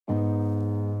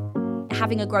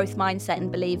having a growth mindset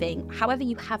and believing however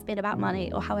you have been about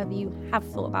money or however you have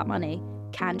thought about money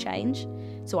can change.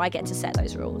 So I get to set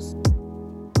those rules.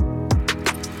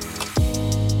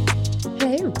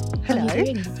 Hello. How are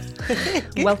you doing?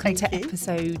 Welcome to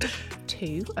episode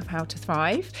 2 of How to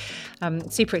Thrive.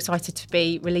 Super excited to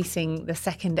be releasing the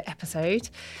second episode.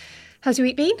 How's your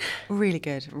week been? Really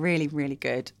good. Really, really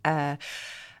good.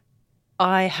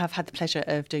 I have had the pleasure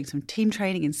of doing some team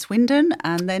training in Swindon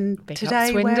and then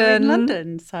today we're in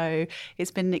London. So it's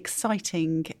been an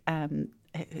exciting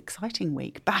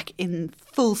week, back in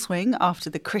full swing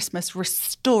after the Christmas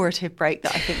restorative break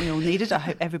that I think we all needed. I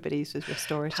hope everybody's was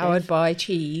restorative. Powered by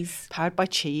cheese. Powered by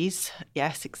cheese,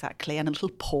 yes, exactly, and a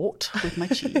little port with my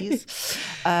cheese.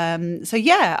 So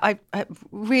yeah, I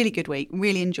really good week.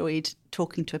 Really enjoyed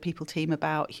talking to a people team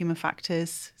about human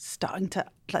factors, starting to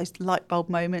those light bulb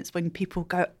moments when people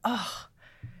go, oh,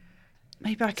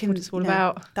 maybe I can. What it's all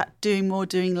about. That doing more,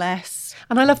 doing less.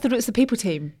 And I love that it was the people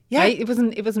team. Yeah, right? It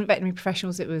wasn't veterinary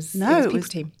professionals. It was people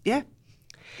team. Yeah,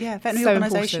 veterinary So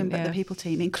organisation, but the people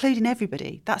team, including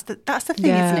everybody. That's the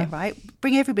thing, isn't it? Right?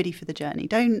 Bring everybody for the journey.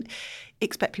 Don't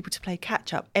expect people to play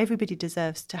catch up. Everybody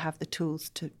deserves to have the tools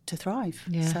to thrive.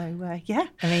 Yeah. So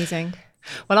Amazing.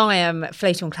 Well, I am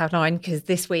floating on cloud nine because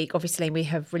this week, obviously, we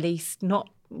have released not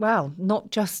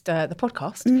just the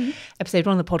podcast, episode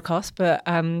 1 of the podcast, but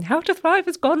How to Thrive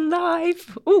has gone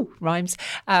live. Ooh, rhymes.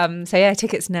 So yeah,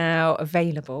 tickets now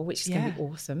available, which is going to be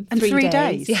awesome. And 3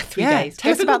 days. Yeah, 3 days.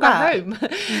 Tell us about that.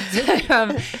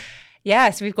 Home.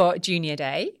 So we've got Junior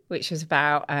Day, which is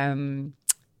about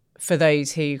for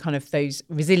those who kind of those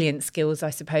resilient skills, I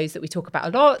suppose, that we talk about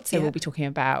a lot. So we'll be talking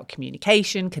about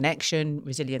communication, connection,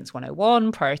 resilience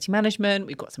 101, priority management.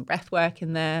 We've got some breath work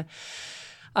in there.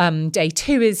 Day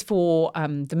 2 is for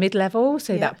the mid-level.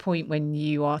 So that point when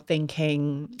you are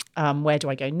thinking, where do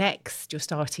I go next? You're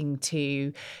starting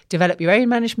to develop your own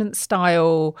management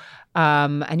style.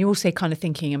 And you're also kind of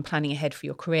thinking and planning ahead for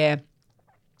your career.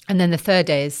 And then the 3rd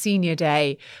day is Senior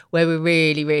Day, where we're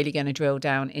really, really going to drill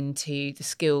down into the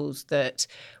skills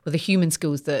the human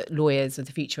skills that lawyers of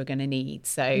the future are going to need.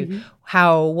 So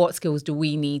what skills do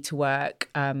we need to work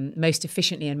most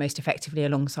efficiently and most effectively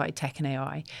alongside tech and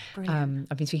AI?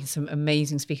 I've been speaking to some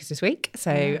amazing speakers this week.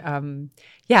 So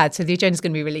so the agenda is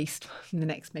going to be released in the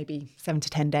next maybe 7 to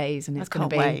 10 days. And it's going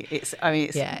to be... wait. It's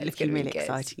looking really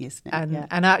exciting, isn't it?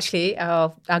 And actually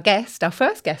our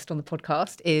first guest on the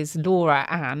podcast is Laura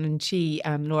Ann, and she,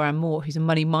 Laura Ann Moore, who's a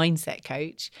money mindset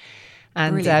coach.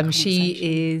 And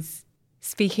she is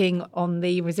speaking on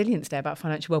the Resilience Day about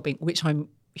financial wellbeing, which I'm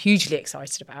hugely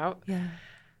excited about. Yeah.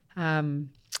 And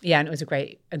it was a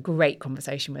great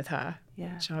conversation with her,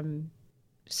 which I'm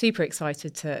super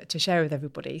excited to share with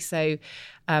everybody. So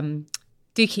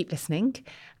do keep listening.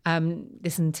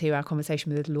 Listen to our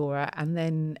conversation with Laura, and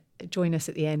then join us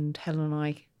at the end. Helen and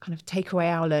I kind of take away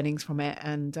our learnings from it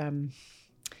and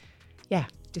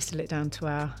distill it down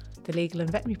to the legal and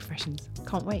veterinary professions.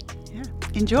 Can't wait. Yeah.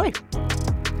 Enjoy.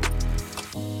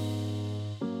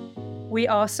 We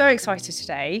are so excited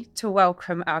today to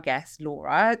welcome our guest,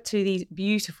 Laura, to these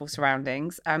beautiful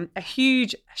surroundings. A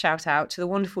huge shout out to the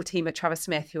wonderful team at Travers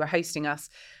Smith who are hosting us.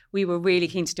 We were really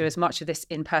keen to do as much of this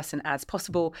in person as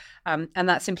possible, and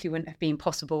that simply wouldn't have been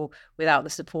possible without the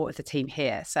support of the team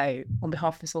here. So on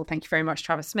behalf of us all, thank you very much,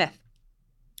 Travers Smith.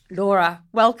 Laura,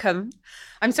 welcome.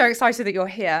 I'm so excited that you're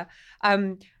here.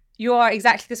 You are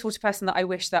exactly the sort of person that I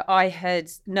wish that I had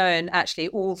known actually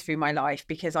all through my life,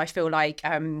 because I feel like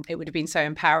it would have been so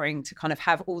empowering to kind of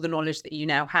have all the knowledge that you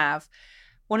now have.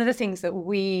 One of the things that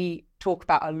we talk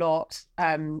about a lot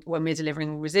when we're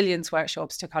delivering resilience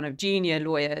workshops to kind of junior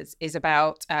lawyers is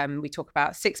about, we talk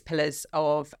about 6 pillars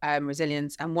of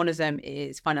resilience, and one of them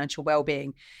is financial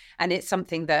well-being. And it's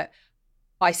something that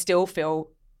I still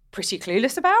feel pretty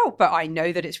clueless about, but I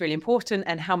know that it's really important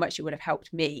and how much it would have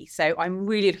helped me. So I'm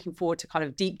really looking forward to kind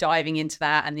of deep diving into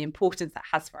that and the importance that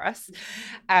has for us.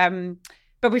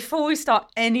 But before we start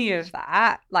any of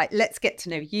that, let's get to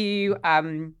know you.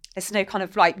 Let's know kind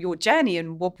of your journey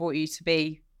and what brought you to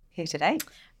be here today.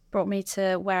 Brought me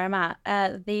to where I'm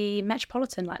at, the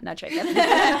Metropolitan, no joke.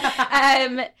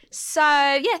 So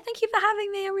thank you for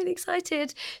having me. I'm really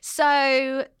excited.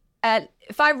 So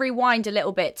if I rewind a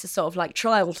little bit to sort of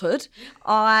childhood,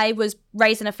 I was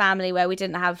raised in a family where we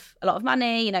didn't have a lot of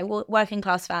money, working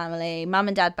class family. Mum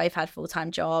and dad both had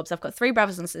full-time jobs. I've got 3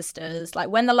 brothers and sisters.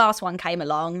 When the last one came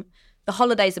along, the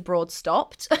holidays abroad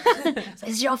stopped. So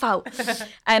it's your fault.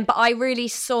 But I really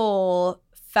saw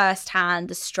firsthand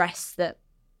the stress that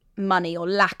money or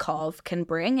lack of can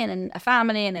bring in a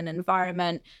family and an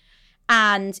environment.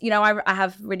 And, you know, I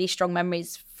have really strong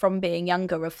memories from being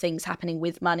younger of things happening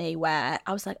with money where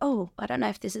I was like, oh, I don't know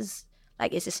if this is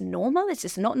like, is this normal? Is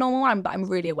this not normal? But I'm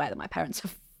really aware that my parents are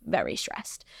very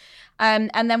stressed. And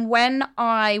then when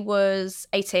I was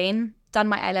 18, done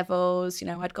my A-levels, you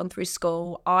know, I'd gone through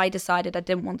school, I decided I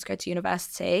didn't want to go to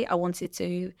university. I wanted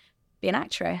to be an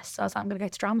actress. So I was like, I'm going to go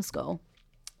to drama school.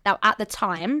 Now, at the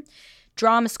time,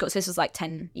 drama school, so this was like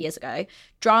 10 years ago,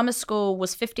 drama school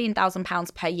was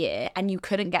 £15,000 per year and you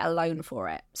couldn't get a loan for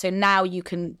it. So now you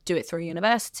can do it through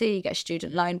university, you get a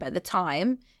student loan. But at the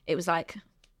time, it was like,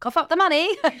 cough up the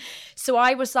money. So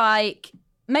I was like,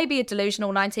 maybe a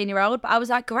delusional 19-year-old, but I was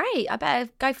like, great, I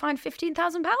better go find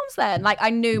 £15,000 then. Like, I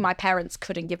knew my parents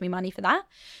couldn't give me money for that.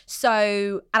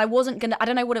 So, and I wasn't going to, I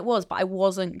don't know what it was, but I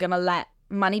wasn't going to let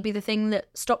money be the thing that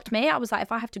stopped me. I was like,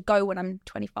 if I have to go when I'm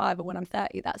 25 or when I'm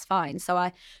 30, that's fine. So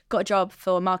I got a job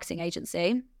for a marketing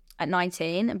agency at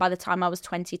 19. And by the time I was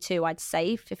 22, I'd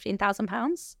saved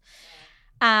 £15,000.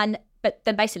 But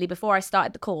then basically before I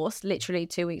started the course, literally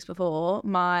 2 weeks before,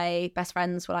 my best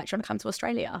friends were like trying to come to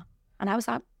Australia. And I was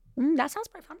like, that sounds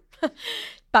pretty fun.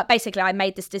 But basically I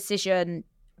made this decision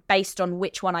based on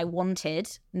which one I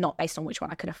wanted, not based on which one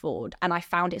I could afford. And I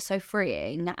found it so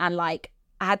freeing. And like,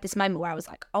 I had this moment where I was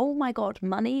like, oh my God,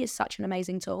 money is such an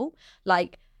amazing tool.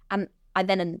 Like, and I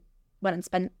then went and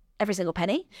spent every single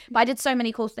penny. But I did so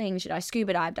many cool things. You know, I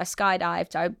scuba dived, I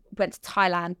skydived, I went to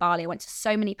Thailand, Bali, I went to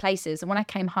so many places. And when I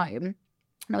came home,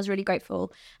 and I was really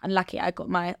grateful and lucky I got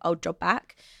my old job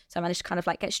back. So I managed to kind of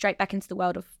like get straight back into the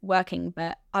world of working.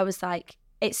 But I was like,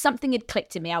 it's something had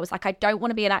clicked in me. I was like, I don't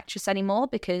want to be an actress anymore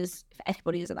because if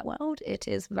anybody is in that world, it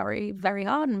is very, very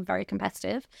hard and very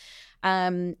competitive.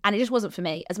 And it just wasn't for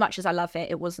me. As much as I love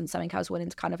it, it wasn't something I was willing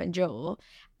to kind of endure.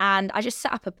 And I just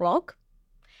set up a blog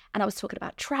and I was talking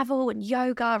about travel and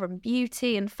yoga and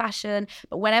beauty and fashion.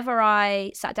 But whenever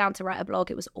I sat down to write a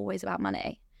blog, it was always about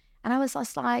money. And I was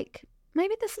just like,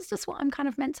 maybe this is just what I'm kind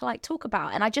of meant to like talk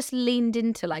about. And I just leaned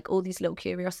into like all these little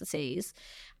curiosities.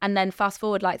 And then fast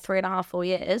forward like 3.5, 4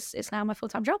 years, it's now my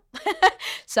full-time job.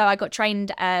 So I got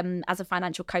trained as a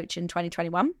financial coach in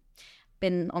 2021.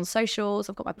 Been on socials,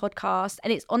 I've got my podcast,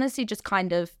 and it's honestly just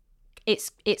kind of,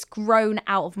 it's grown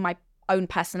out of my own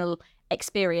personal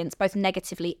experience, both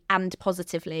negatively and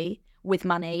positively with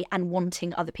money and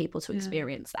wanting other people to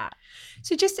experience that.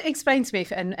 So just explain to me,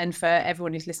 and for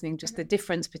everyone who's listening, just the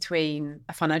difference between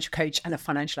a financial coach and a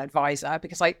financial advisor,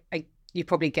 because you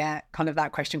probably get kind of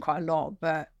that question quite a lot,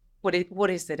 but what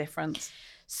is the difference?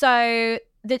 So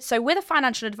with a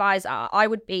financial advisor, I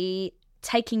would be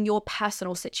taking your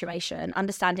personal situation,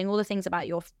 understanding all the things about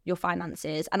your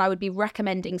finances, and I would be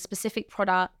recommending specific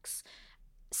products,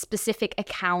 specific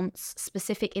accounts,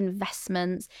 specific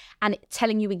investments, and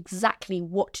telling you exactly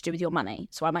what to do with your money.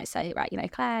 So I might say, right, you know,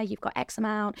 Claire, you've got X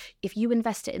amount. If you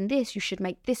invest it in this, you should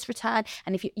make this return.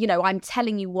 And if you know, I'm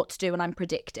telling you what to do and I'm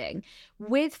predicting.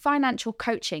 With financial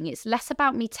coaching, it's less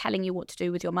about me telling you what to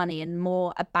do with your money and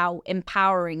more about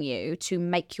empowering you to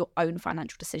make your own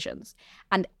financial decisions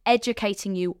and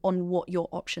educating you on what your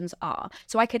options are.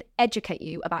 So I could educate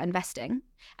you about investing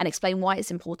and explain why it's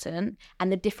important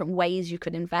and the different ways you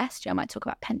could invest. I might talk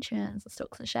about pensions,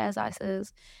 stocks and shares,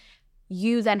 ISAs.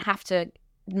 You then have to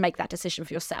make that decision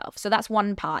for yourself. So that's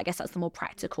one part. I guess that's the more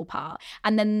practical part.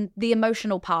 And then the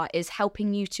emotional part is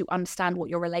helping you to understand what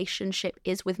your relationship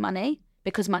is with money,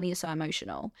 because money is so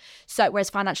emotional. So whereas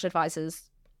financial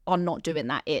advisors are not doing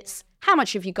that, it's how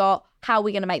much have you got? How are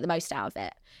we going to make the most out of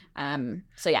it?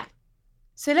 So yeah.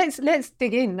 So let's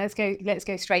dig in. Let's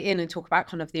go straight in and talk about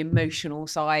kind of the emotional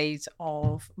side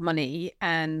of money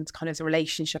and kind of the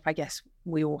relationship I guess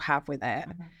we all have with it.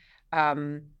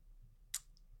 And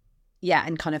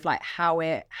kind of like how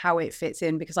it fits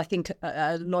in, because I think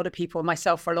a lot of people,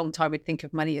 myself for a long time, would think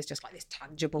of money as just like this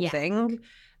tangible thing,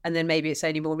 and then maybe it's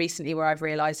only more recently where I've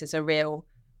realised there's a real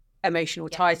emotional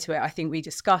tie to it. I think we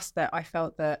discussed that. I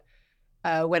felt that.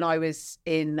 When I was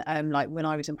in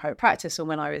private practice or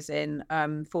when I was in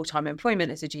full-time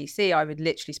employment as a GC, I would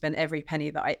literally spend every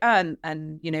penny that I earned,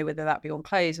 and you know, whether that be on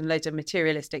clothes and loads of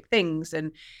materialistic things.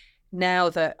 And now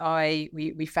that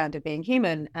we founded Being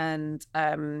Human, and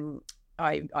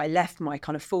I left my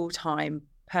kind of full-time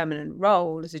permanent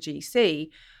role as a GC,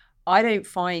 I don't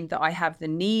find that I have the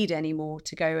need anymore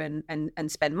to go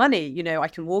and spend money. You know, I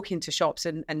can walk into shops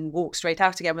and walk straight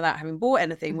out again without having bought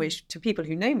anything, which to people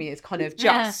who know me is kind of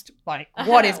just like,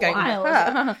 what is going on with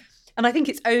her? And I think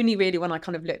it's only really when I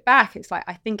kind of look back, it's like,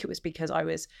 I think it was because I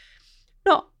was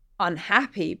not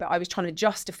unhappy, but I was trying to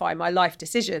justify my life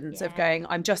decisions of going,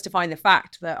 I'm justifying the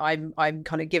fact that I'm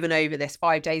kind of given over this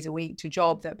 5 days a week to a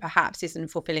job that perhaps isn't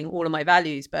fulfilling all of my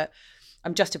values, but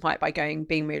I'm justifying it by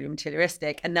being really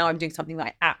materialistic, and now I'm doing something that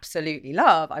I absolutely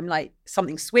love. I'm like,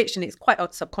 something switched, and it's quite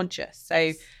subconscious. So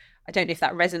I don't know if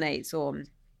that resonates or.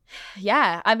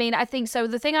 Yeah, I mean, I think so.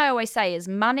 The thing I always say is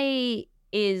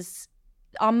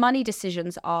our money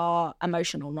decisions are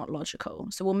emotional, not logical.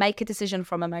 So we'll make a decision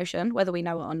from emotion, whether we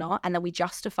know it or not, and then we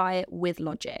justify it with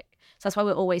logic. So that's why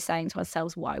we're always saying to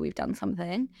ourselves why we've done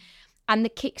something. And the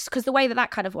kicks, because the way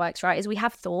that kind of works, right, is we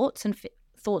have thoughts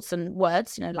and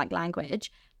words, like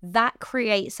language, that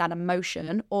creates an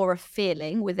emotion or a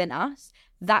feeling within us.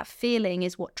 That feeling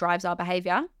is what drives our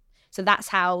behavior. So that's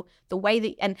how the way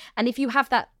that, and if you have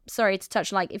that, sorry to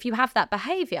touch, like if you have that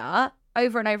behavior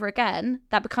over and over again,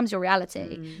 that becomes your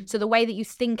reality. So the way that you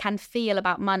think and feel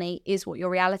about money is what your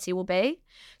reality will be.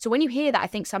 So when you hear that, I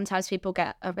think sometimes people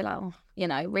get a bit like, oh,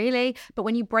 really? But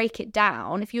when you break it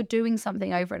down, if you're doing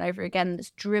something over and over again that's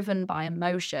driven by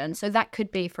emotion, so that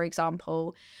could be, for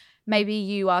example, maybe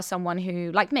you are someone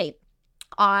who, like me,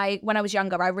 when I was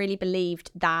younger, I really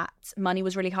believed that money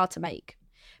was really hard to make.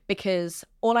 Because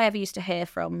all I ever used to hear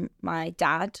from my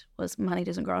dad was money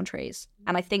doesn't grow on trees.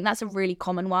 And I think that's a really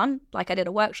common one. Like I did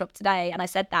a workshop today and I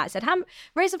said that. I said,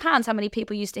 raise of hands, how many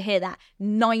people used to hear that?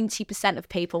 90% of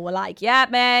people were like, yeah,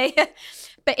 me.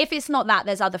 But if it's not that,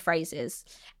 there's other phrases.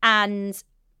 And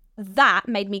that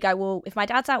made me go, well, if my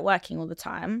dad's out working all the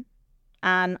time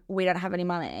and we don't have any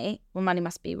money, well, money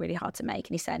must be really hard to make.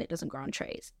 And he's saying it doesn't grow on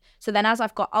trees. So then as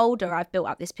I've got older, I've built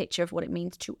up this picture of what it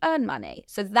means to earn money.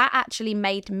 So that actually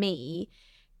made me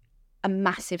a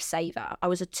massive saver. I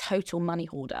was a total money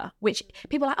hoarder, which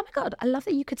people are like, oh my God, I love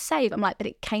that you could save. I'm like, but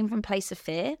it came from a place of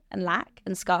fear and lack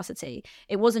and scarcity.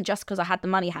 It wasn't just because I had the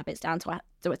money habits down to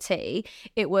a T.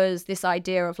 It was this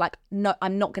idea of like, no,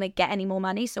 I'm not going to get any more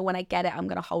money. So when I get it, I'm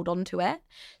going to hold on to it.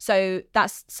 So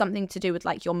that's something to do with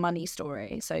like your money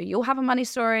story. So you'll have a money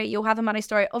story.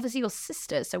 Obviously your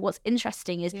sisters. So what's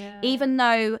interesting is even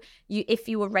though if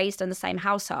you were raised in the same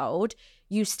household,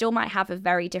 you still might have a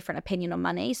very different opinion on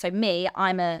money. So me,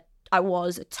 I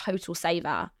was a total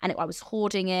saver and I was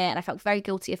hoarding it and I felt very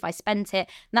guilty if I spent it.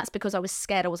 And that's because I was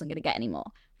scared I wasn't going to get any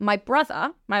more. My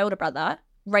older brother,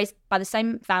 raised by the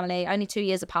same family, only 2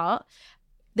 years apart,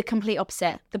 the complete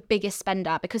opposite, the biggest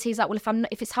spender, because he's like, well,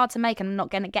 if it's hard to make and I'm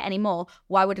not going to get any more,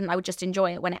 why wouldn't I would just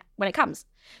enjoy it when it comes?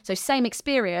 So same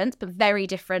experience, but very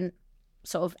different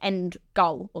sort of end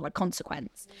goal or a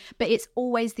consequence. But it's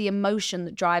always the emotion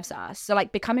that drives us. So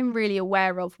like becoming really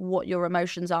aware of what your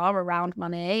emotions are around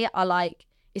money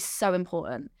is so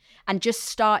important. And just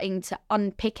starting to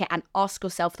unpick it and ask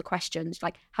yourself the questions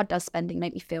like, how does spending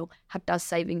make me feel? How does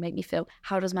saving make me feel?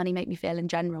 How does money make me feel in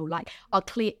general? Like are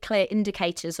clear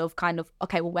indicators of kind of,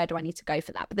 okay, well, where do I need to go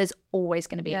for that? But there's always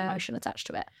going to be an emotion attached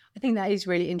to it. I think that is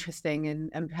really interesting.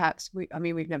 And perhaps, we've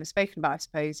never spoken about, I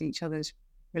suppose, each other's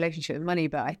relationship with money,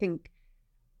 but I think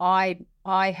I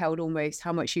held almost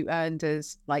how much you earned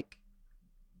as like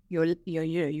your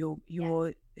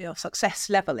success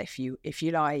level, if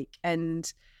you like,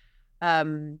 and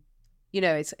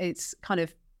it's kind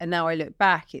of, and now I look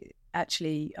back,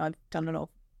 actually I've done a lot of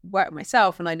work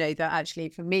myself, and I know that actually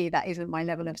for me that isn't my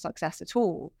level of success at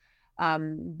all.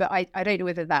 But I don't know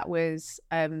whether that was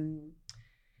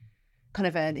kind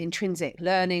of an intrinsic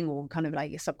learning or kind of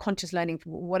like a subconscious learning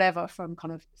from whatever, from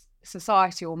kind of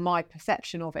society or my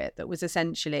perception of it, that was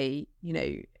essentially,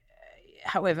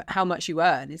 however, how much you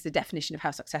earn is the definition of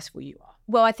how successful you are.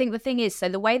 Well, I think the thing is, so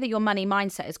the way that your money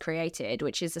mindset is created,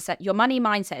 which is your money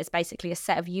mindset is basically a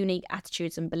set of unique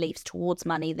attitudes and beliefs towards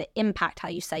money that impact how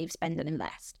you save, spend and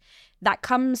invest.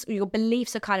 Your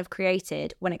beliefs are kind of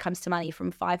created when it comes to money from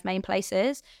 5 main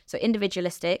places. So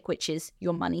individualistic, which is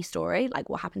your money story, like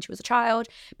what happened to you as a child.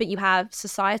 But you have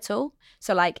societal.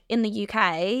 So like in the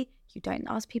UK, you don't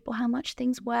ask people how much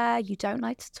things were. You don't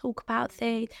like to talk about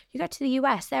things. You go to the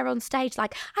US, they're on stage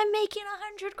like, I'm making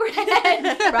 100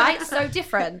 grand, right? So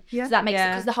different. Yeah. So that makes it,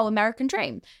 because the whole American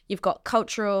dream. You've got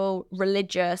cultural,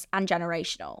 religious, and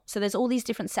generational. So there's all these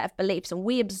different set of beliefs, and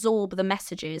we absorb the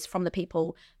messages from the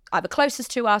people either closest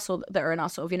to us or that are in our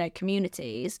sort of,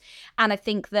 communities. And I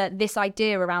think that this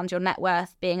idea around your net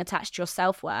worth being attached to your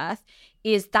self-worth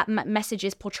is that message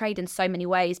is portrayed in so many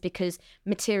ways, because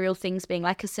material things being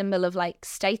like a symbol of like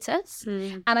status.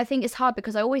 And I think it's hard,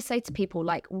 because I always say to people,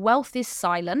 like, wealth is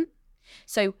silent.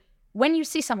 So when you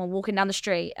see someone walking down the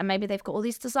street and maybe they've got all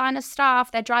these designer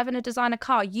stuff, they're driving a designer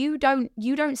car, you don't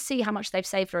see how much they've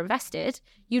saved or invested.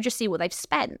 You just see what they've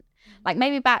spent. Like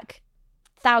maybe back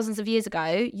thousands of years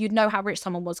ago, you'd know how rich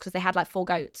someone was because they had like 4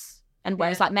 goats And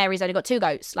whereas like Mary's only got 2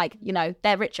 goats, like, you know,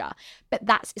 they're richer. But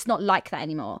it's not like that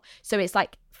anymore. So it's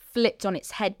like flipped on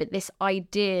its head. But this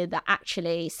idea that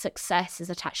actually success is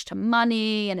attached to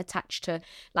money and attached to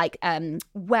like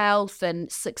wealth,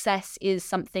 and success is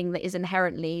something that is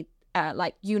inherently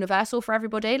like universal for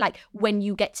everybody. Like when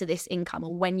you get to this income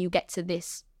or when you get to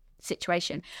this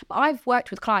situation. But I've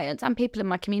worked with clients and people in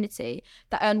my community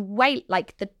that earn way,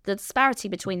 like the disparity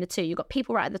between the two. You've got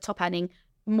people right at the top earning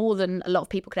more than a lot of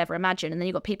people could ever imagine, and then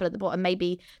you've got people at the bottom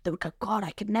maybe that would go, God,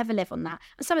 I could never live on that.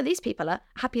 And some of these people are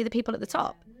happier than people at the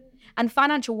top. And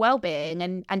financial well-being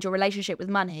and your relationship with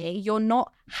money, you're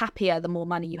not happier the more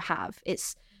money you have.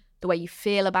 It's the way you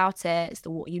feel about it, it's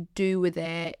what you do with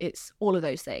it, it's all of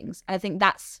those things. And I think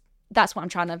that's what I'm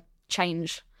trying to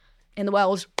change in the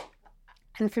world.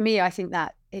 And for me, I think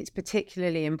that it's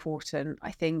particularly important,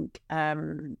 I think,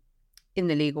 in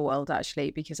the legal world,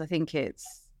 actually, because I think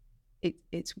it's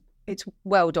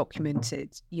well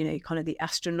documented, you know, kind of the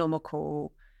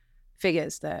astronomical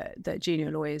figures that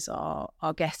junior lawyers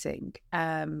are getting.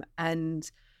 And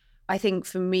I think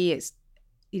for me, it's,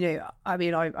 you know, I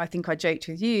mean, I think I joked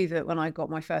with you that when I got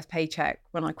my first paycheck,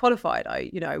 when I qualified,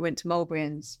 I went to Mulberry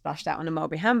and splashed out on a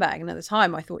Mulberry handbag. And at the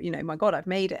time I thought, you know, my God, I've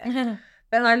made it.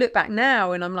 But then I look back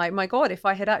now and I'm like, my God, if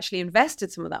I had actually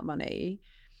invested some of that money,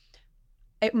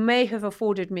 it may have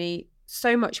afforded me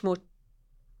so much more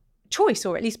choice,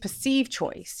 or at least perceived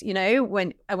choice, you know,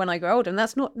 when I grow older. And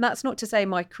that's not to say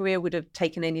my career would have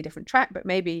taken any different track, but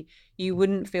maybe you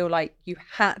wouldn't feel like you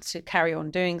had to carry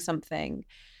on doing something,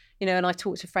 you know. And I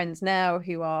talk to friends now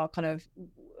who are kind of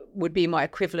would be my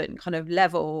equivalent kind of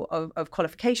level of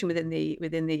qualification within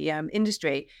the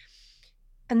industry.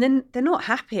 And then they're not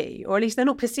happy, or at least they're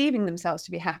not perceiving themselves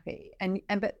to be happy.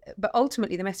 But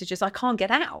ultimately the message is I can't get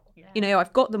out. Yeah. You know,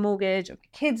 I've got the mortgage, my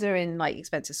kids are in like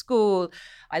expensive school,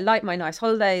 I like my nice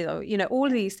holidays, or, you know, all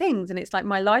of these things. And it's like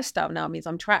my lifestyle now means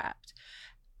I'm trapped.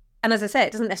 And as I say,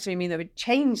 it doesn't necessarily mean they would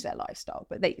change their lifestyle,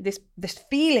 but this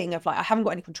feeling of like I haven't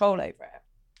got any control over it.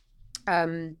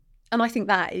 And I think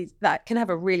that can have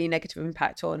a really negative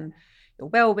impact on your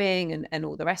well-being and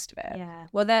all the rest of it. Yeah.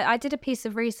 Well, I did a piece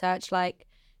of research like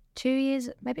 2 years,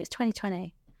 maybe it's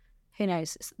 2020. Who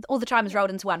knows? All the time has rolled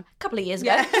into one. A couple of years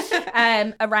ago,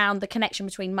 around the connection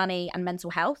between money and mental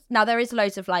health. Now, there is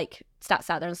loads of like stats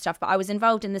out there and stuff, but I was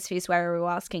involved in this piece where we were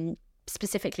asking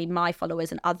specifically my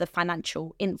followers and other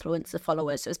financial influencer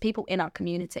followers, so as people in our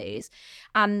communities,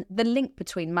 and the link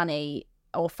between money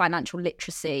or financial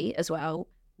literacy as well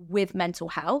with mental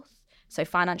health. So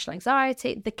financial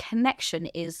anxiety, the connection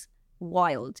is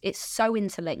wild. It's so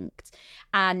interlinked.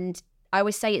 And I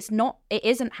always say it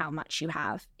isn't how much you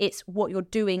have, it's what you're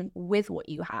doing with what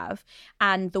you have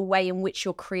and the way in which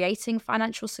you're creating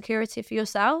financial security for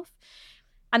yourself.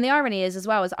 And the irony is as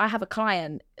well, is I have a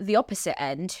client, the opposite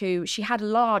end, who she had a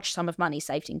large sum of money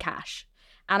saved in cash.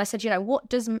 And I said, you know, what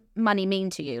does money mean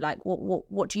to you? Like,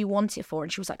 what do you want it for?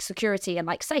 And she was like, security and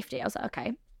like safety. I was like,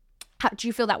 okay, how do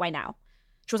you feel that way now?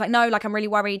 She was like, no, like I'm really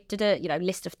worried, did a, you know,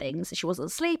 list of things. She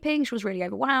wasn't sleeping, she was really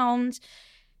overwhelmed.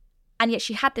 And yet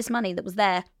she had this money that was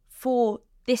there for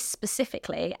this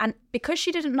specifically. And because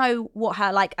she didn't know what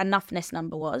her like enoughness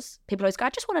number was, people always go, I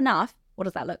just want enough. What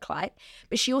does that look like?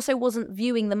 But she also wasn't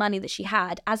viewing the money that she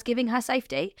had as giving her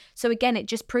safety. So again, it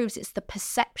just proves it's the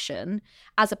perception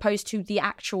as opposed to the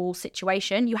actual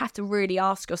situation. You have to really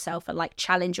ask yourself and like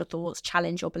challenge your thoughts,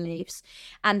 challenge your beliefs.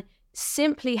 And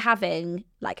simply having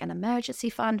like an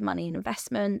emergency fund, money and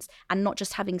investments, and not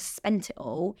just having spent it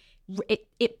all,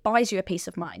 it buys you a peace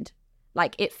of mind.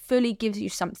 Like it fully gives you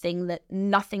something that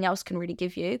nothing else can really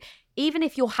give you. Even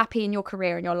if you're happy in your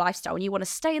career and your lifestyle and you want to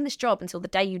stay in this job until the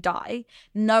day you die,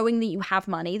 knowing that you have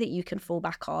money that you can fall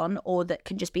back on or that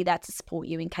can just be there to support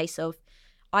you in case of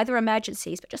either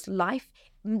emergencies, but just life,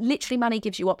 literally money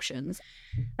gives you options.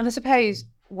 And I suppose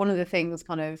one of the things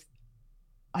kind of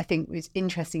I think was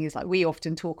interesting is like we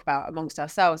often talk about amongst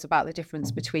ourselves about the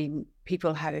difference between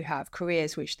people who have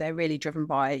careers which they're really driven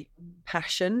by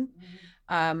passion,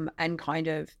 and kind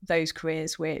of those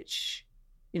careers which,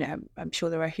 you know, I'm sure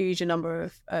there are a huge number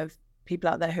of people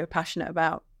out there who are passionate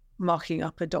about marking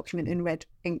up a document in red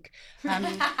ink. But,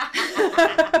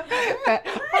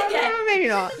 maybe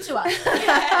not.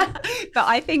 But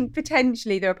I think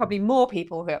potentially there are probably more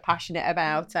people who are passionate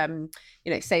about,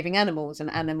 you know, saving animals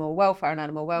and animal welfare and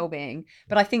animal well-being.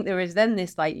 But I think there is then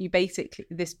this like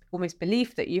this almost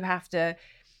belief that you have to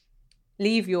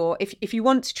leave your if you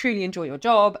want to truly enjoy your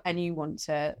job and you want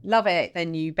to love it,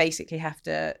 then you basically have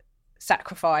to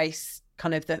sacrifice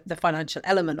kind of the financial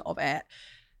element of it.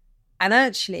 And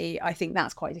actually, I think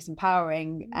that's quite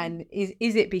disempowering. And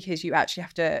is it because you actually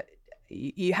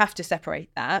have to separate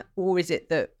that, or is it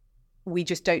that we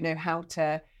just don't know how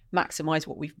to maximize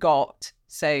what we've got.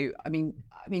 So, I mean,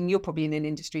 you're probably in an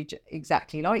industry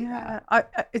exactly like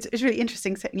that. It's really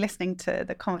interesting listening to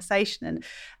the conversation,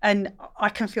 and I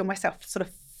can feel myself sort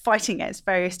of fighting against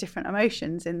various different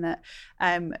emotions in that,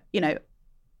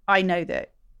 I know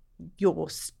that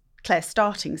Claire's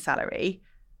starting salary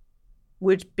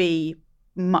would be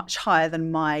much higher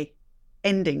than my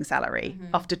ending salary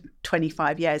after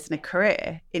 25 years in a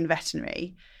career in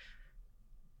veterinary.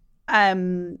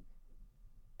 And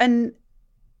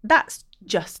that's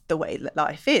just the way that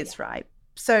life is, right?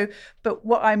 So, but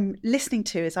what I'm listening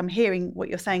to is I'm hearing what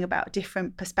you're saying about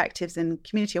different perspectives and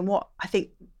community. And what I think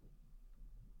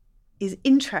is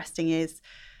interesting is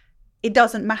it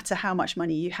doesn't matter how much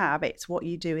money you have, it's what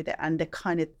you do with it and the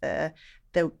kind of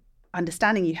the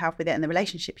understanding you have with it and the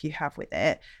relationship you have with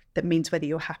it that means whether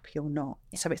you're happy or not.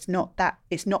 Yeah. So it's not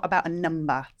about a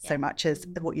number so much as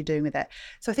what you're doing with it.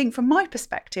 So I think from my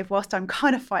perspective, whilst I'm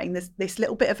kind of fighting this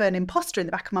little bit of an imposter in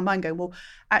the back of my mind going, well,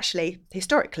 actually,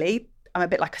 historically, I'm a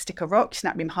bit like a stick of rock, you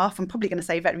snap me in half. I'm probably going to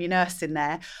say veterinary nurse in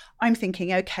there. I'm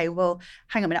thinking, okay, well,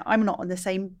 hang on a minute, I'm not on the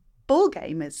same ball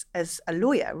game as a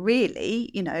lawyer,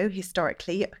 really.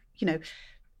 Historically,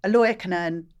 a lawyer can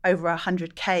earn over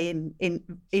 100K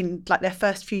in like their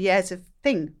first few years of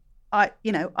thing. I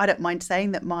don't mind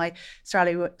saying that my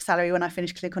salary when I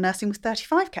finished clinical nursing was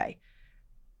 35K.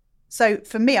 So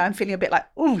for me, I'm feeling a bit like,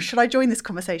 oh, should I join this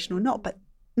conversation or not? But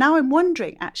now I'm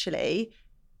wondering, actually,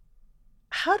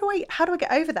 how do I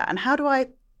get over that?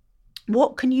 And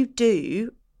what can you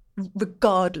do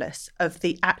regardless of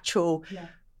the actual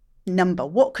number?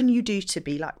 What can you do to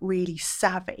be like really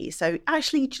savvy? So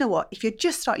actually, do you know what? If you're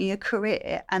just starting your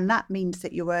career and that means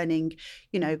that you're earning,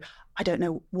 I don't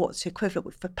know what's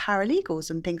equivalent for paralegals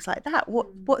and things like that.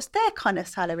 What's their kind of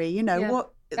salary?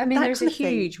 What? I mean, there's a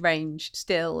huge range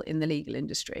still in the legal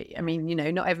industry. I mean,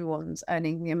 not everyone's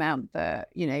earning the amount that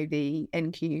the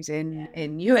NQs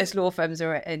in US law firms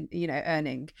are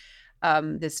earning.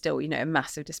 There's still a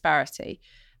massive disparity.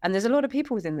 And there's a lot of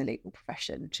people within the legal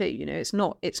profession too. It's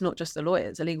not just the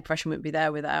lawyers. The legal profession wouldn't be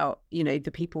there without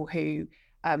the people who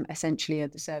essentially are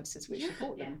the services which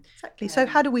support them. Exactly. So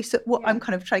how do we? I'm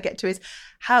kind of trying to get to is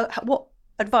what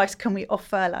advice can we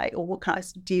offer, or what kind of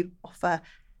do you offer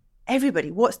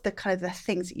everybody? What's the kind of the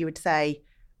things that you would say?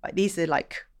 These are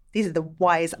the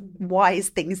wise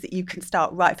things that you can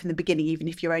start right from the beginning, even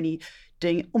if you're only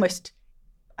doing almost.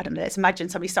 I don't know, let's imagine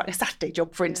somebody starting a Saturday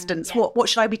job, for instance. Yeah. What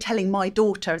should I be telling my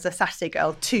daughter as a Saturday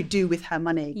girl to do with her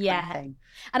money? Yeah. Kind of thing?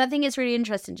 And I think it's really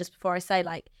interesting, just before I say,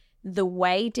 the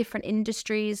way different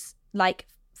industries,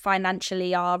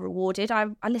 financially are rewarded. I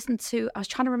was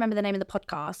trying to remember the name of the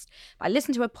podcast. I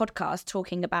listened to a podcast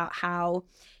talking about how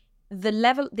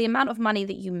the amount of money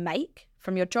that you make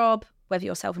from your job, whether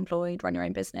you're self-employed, run your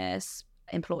own business,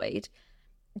 employed,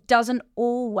 doesn't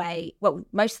always,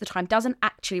 most of the time, doesn't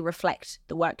actually reflect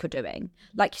the work you're doing.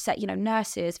 Like you said,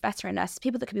 nurses, veterinary nurses,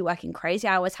 people that could be working crazy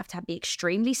hours have to be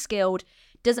extremely skilled.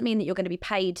 Doesn't mean that you're going to be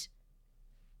paid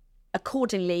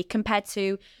accordingly compared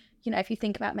to, if you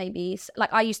think about maybe,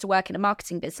 I used to work in a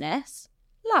marketing business.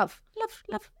 Love.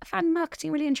 I found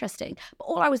marketing really interesting. But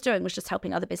all I was doing was just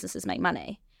helping other businesses make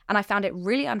money. And I found it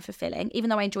really unfulfilling, even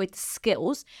though I enjoyed the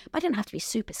skills. But I didn't have to be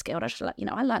super skilled. I just,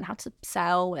 I learned how to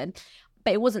sell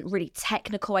but it wasn't really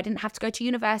technical. I didn't have to go to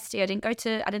university. I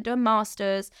didn't do a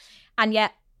master's. And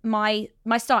yet my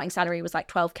starting salary was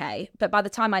 12K. But by the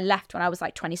time I left when I was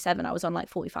 27, I was on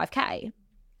 45K.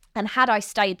 And had I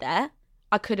stayed there,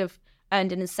 I could have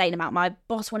earned an insane amount. My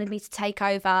boss wanted me to take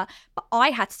over, but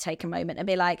I had to take a moment and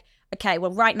be like, okay,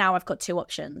 well, right now I've got two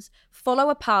options.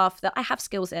 Follow a path that I have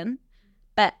skills in,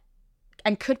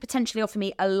 and could potentially offer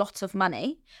me a lot of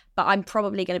money, but I'm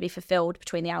probably going to be fulfilled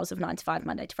between the hours of 9 to 5,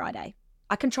 Monday to Friday.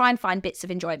 I can try and find bits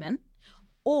of enjoyment.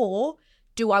 Or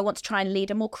do I want to try and lead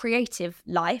a more creative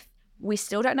life? We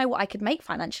still don't know what I could make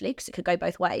financially because it could go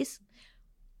both ways.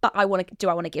 But I want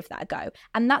to give that a go?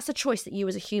 And that's a choice that you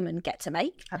as a human get to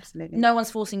make. Absolutely. No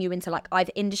one's forcing you into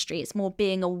either industry. It's more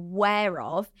being aware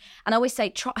of. And I always say,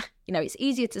 try. It's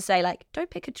easier to say don't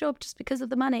pick a job just because of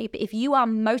the money. But if you are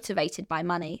motivated by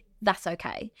money, that's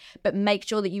okay. But make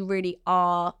sure that you really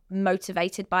are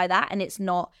motivated by that, and it's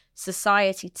not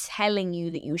society telling you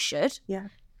that you should. Yeah.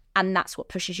 And that's what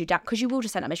pushes you down, because you will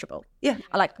just end up miserable. Yeah.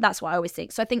 That's what I always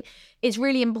think. So I think it's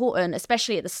really important,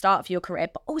 especially at the start of your career.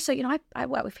 But also, I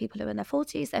work with people who are in their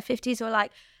 40s, their 50s, who are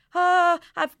like,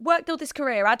 I've worked all this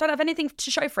career. I don't have anything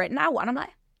to show for it. Now what? And I'm like,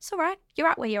 it's all right. You're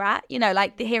at where you're at.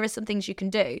 Here are some things you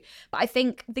can do. But I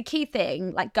think the key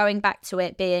thing, going back to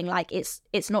it being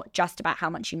it's not just about how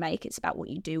much you make. It's about what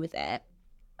you do with it.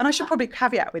 And I should probably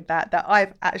caveat with that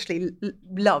I've actually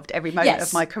loved every moment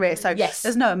of my career. So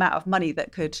there's no amount of money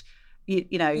that could,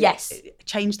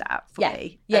 change that for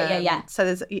me. Yeah. So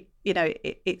there's,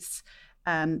 it's,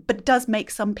 but it does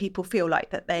make some people feel like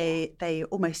that they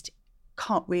almost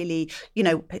can't really,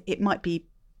 it might be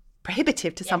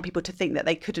prohibitive to some people to think that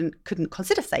they couldn't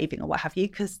consider saving or what have you,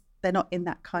 because they're not in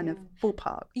that kind of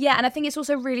ballpark. Yeah, and I think it's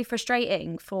also really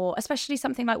frustrating for, especially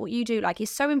something like what you do, like,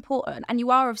 is so important, and you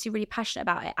are obviously really passionate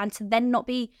about it, and to then not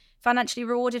be financially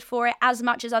rewarded for it as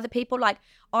much as other people. Like,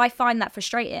 I find that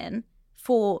frustrating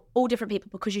for all different people,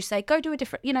 because you say, go do a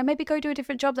different, maybe go do a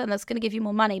different job then that's going to give you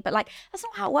more money. But like, that's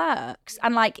not how it works.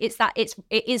 And like, it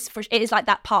is like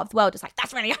that part of the world. It's like,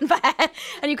 that's really unfair.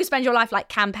 And you could spend your life like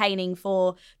campaigning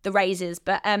for the raises.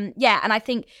 But and I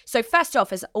think, so first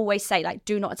off, as I always say, like,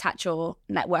 do not attach your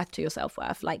net worth to your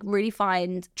self-worth. Like, really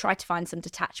try to find some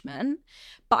detachment.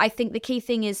 But I think the key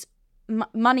thing is,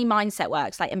 money mindset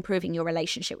works, like improving your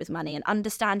relationship with money and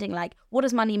understanding, like, what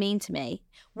does money mean to me?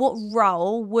 What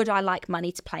role would I like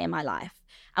money to play in my life?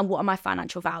 And what are my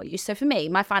financial values? So for me,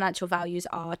 my financial values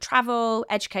are travel,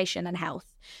 education, and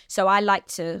health. So I like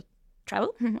to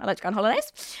travel. I like to go on holidays.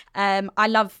 I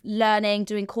love learning,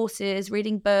 doing courses,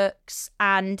 reading books,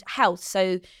 and health.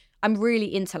 So I'm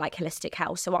really into like holistic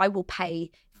health. So I will pay,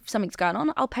 if something's going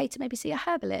on, I'll pay to maybe see a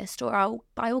herbalist, or I'll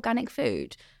buy organic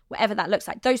food, whatever that looks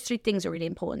like. Those three things are really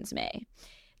important to me.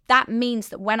 That means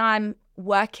that when I'm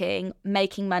working,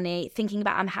 making money, thinking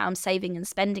about how I'm saving and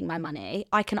spending my money,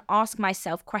 I can ask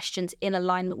myself questions in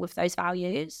alignment with those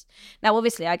values. Now,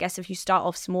 obviously, I guess if you start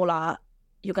off smaller,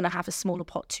 you're going to have a smaller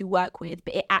pot to work with,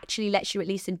 but it actually lets you at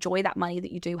least enjoy that money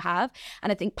that you do have.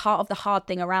 And I think part of the hard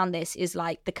thing around this is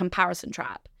like the comparison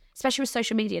trap, especially with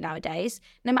social media nowadays.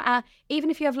 No matter, even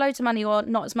if you have loads of money or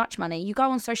not as much money, you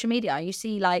go on social media and you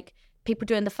see like people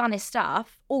doing the funnest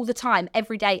stuff all the time,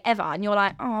 every day, ever. And you're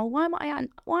like, oh, why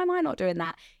am I not doing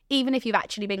that? Even if you've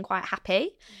actually been quite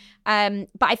happy. But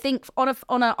I think on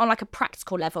like a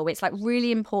practical level, it's like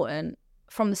really important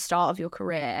from the start of your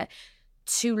career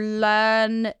to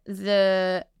learn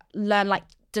like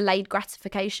delayed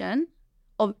gratification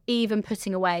of even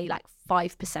putting away like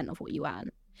 5% of what you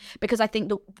earn. Because I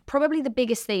think probably the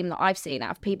biggest theme that I've seen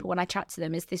out of people when I chat to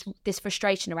them is this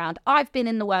frustration around, I've been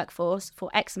in the workforce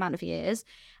for X amount of years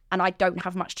and I don't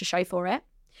have much to show for it.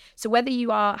 So whether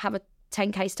you have a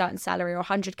 10K starting salary or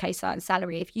 100K starting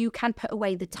salary, if you can put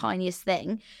away the tiniest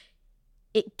thing,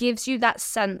 it gives you that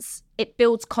sense, it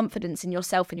builds confidence in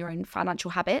yourself and your own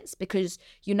financial habits, because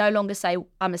you no longer say,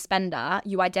 I'm a spender,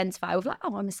 you identify with like,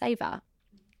 oh, I'm a saver.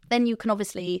 Then you can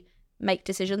obviously make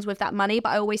decisions with that money. But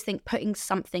I always think putting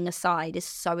something aside is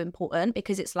so important,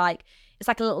 because it's like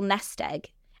a little nest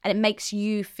egg, and it makes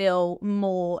you feel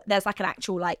more, there's like an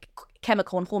actual like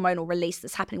chemical and hormonal release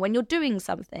that's happening when you're doing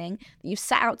something that you've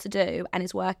set out to do and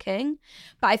is working.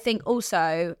 But I think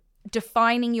also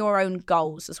defining your own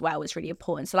goals as well is really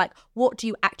important. So like, what do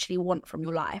you actually want from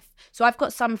your life? So I've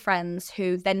got some friends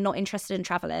who they're not interested in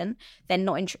traveling. They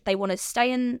want to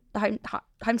stay in the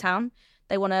hometown.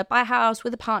 They want to buy a house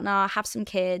with a partner, have some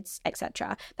kids,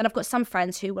 etc. Then I've got some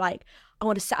friends who like, I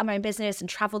want to set up my own business and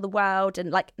travel the world. And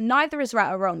like, neither is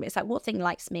right or wrong, but it's like, what thing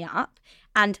lights me up?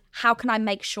 And how can I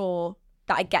make sure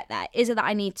that I get there? Is it that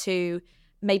I need to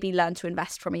maybe learn to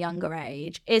invest from a younger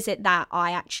age? Is it that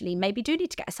I actually maybe do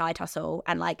need to get a side hustle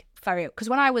and like because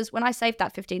when I saved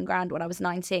that 15 grand when I was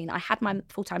 19, I had my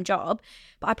full-time job,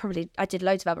 but I did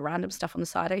loads of other random stuff on the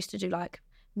side. I used to do like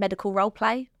medical role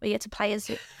play, where you had to play as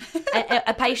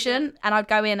a patient, and I'd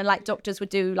go in and like doctors would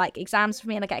do like exams for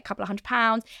me, and I'd get a couple of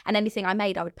 £100, and anything I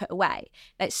made I would put away.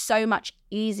 It's so much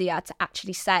easier to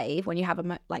actually save when you have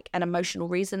an emotional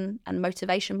reason and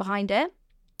motivation behind it.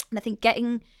 And I think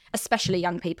getting especially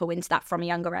young people into that from a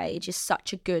younger age is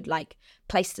such a good like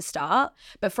place to start.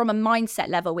 But from a mindset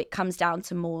level, it comes down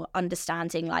to more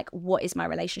understanding like, what is my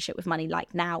relationship with money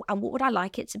like now, and what would I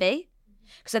like it to be?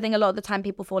 Because I think a lot of the time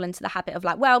people fall into the habit of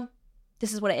like, well,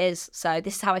 this is what it is, so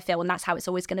this is how I feel, and that's how it's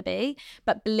always going to be.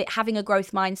 But having a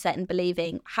growth mindset and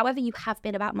believing however you have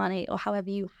been about money, or however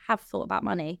you have thought about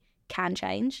money, can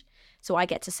change. So I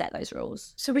get to set those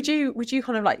rules. So would you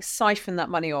kind of like siphon that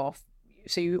money off,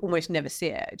 so you almost never see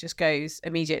it? It just goes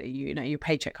immediately. Your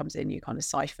paycheck comes in, you kind of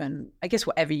siphon, I guess,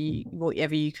 whatever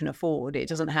you can afford. It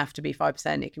doesn't have to be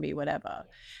 5%, it can be whatever.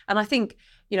 And I think,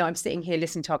 I'm sitting here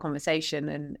listening to our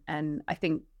conversation, and I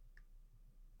think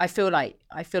I feel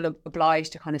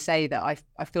obliged to kind of say that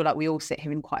I feel like we all sit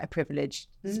here in quite a privileged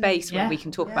space where we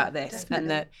can talk about this. Definitely.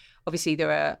 And that obviously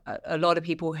there are a lot of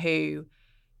people who,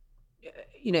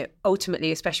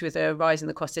 ultimately, especially with the rise in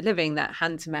the cost of living, that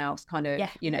hand to mouth kind of,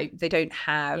 they don't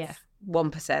have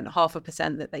 1%,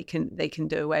 0.5% that they can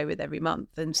do away with every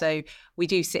month. And so we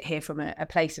do sit here from a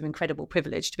place of incredible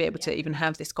privilege to be able to even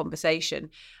have this conversation.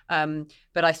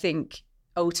 But I think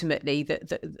ultimately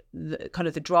the kind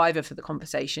of the driver for the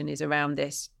conversation is around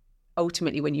this.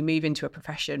 Ultimately, when you move into a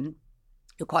profession,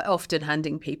 you're quite often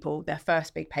handing people their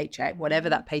first big paycheck, whatever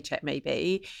that paycheck may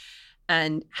be.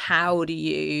 And how do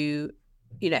you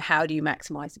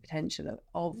maximize the potential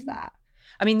of that?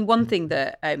 I mean, one thing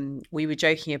that we were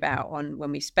joking about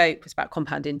when we spoke was about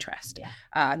compound interest.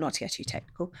 Yeah. Not to get too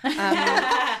technical.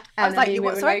 I was like,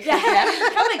 what? Sorry? And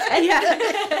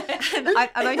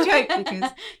I joke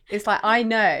because it's like, I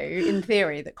know in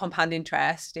theory that compound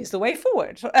interest is the way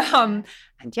forward. And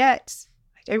yet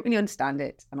I don't really understand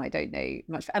it, and I don't know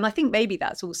much. And I think maybe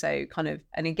that's also kind of,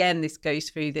 and again, this goes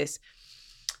through this,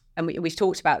 and we've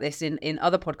talked about this in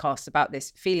other podcasts, about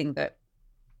this feeling that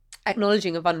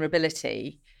acknowledging a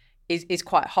vulnerability is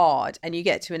quite hard. And you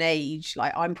get to an age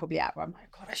like I'm probably at, where I'm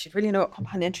like, God, I should really know what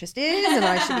compound interest is, and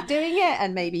I should be doing it,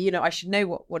 and maybe, I should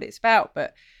know what it's about.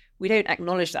 But we don't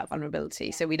acknowledge that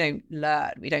vulnerability, so we don't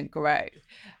learn, we don't grow.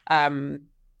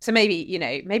 So maybe,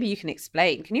 maybe you can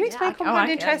explain. Can you explain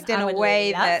compound interest in a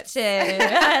way that's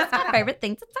that's my favorite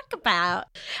thing to talk about.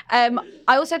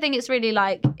 I also think it's really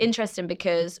interesting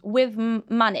because with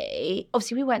money,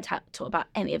 obviously we weren't taught about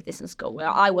any of this in school.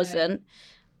 Well, I wasn't,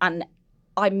 and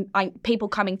I'm people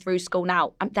coming through school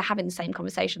now, they're having the same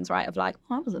conversations, right? Of like,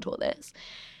 I wasn't taught this.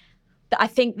 I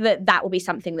think that will be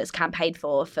something that's campaigned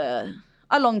for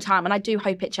a long time, and I do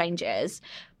hope it changes.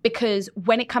 Because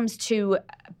when it comes to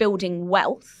building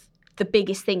wealth, the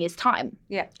biggest thing is time.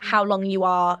 Yeah. How long you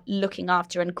are looking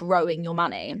after and growing your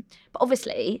money. But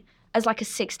obviously, as a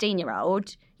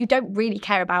 16-year-old, you don't really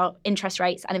care about interest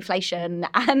rates and inflation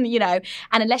and, and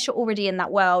unless you're already in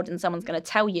that world and someone's going to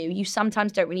tell you, you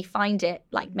sometimes don't really find it,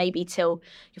 maybe till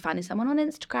you're finding someone on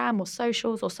Instagram or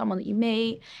socials or someone that you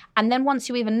meet. And then once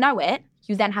you even know it,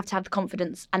 you then have to have the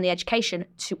confidence and the education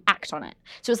to act on it.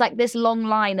 So it's this long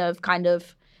line of kind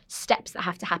of steps that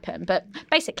have to happen. But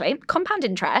basically, compound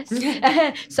interest.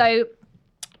 So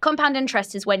compound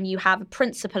interest is when you have a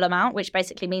principal amount, which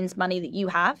basically means money that you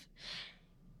have.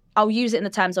 I'll use it in the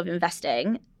terms of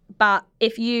investing. But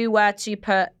if you were to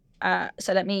put,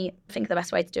 so let me think the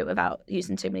best way to do it without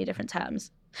using too many different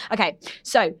terms. Okay,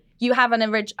 so you have an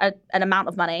amount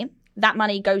of money. That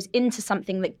money goes into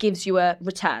something that gives you a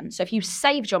return. So if you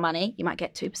saved your money, you might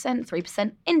get 2%,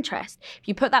 3% interest. If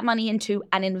you put that money into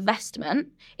an investment,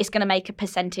 it's going to make a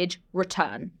percentage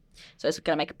return. So it's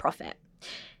going to make a profit.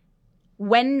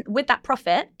 With that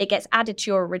profit, it gets added to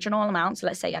your original amount. So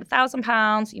let's say you had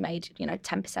 £1,000, you made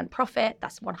 10% profit.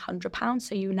 That's £100.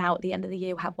 So you now at the end of the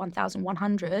year will have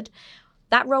 1,100.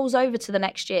 That rolls over to the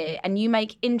next year, and you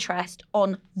make interest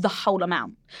on the whole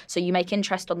amount. So you make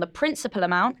interest on the principal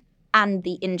amount and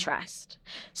the interest.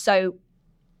 So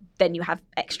then you have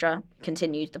extra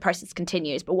continued, the process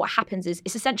continues. But what happens is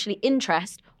it's essentially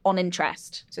interest on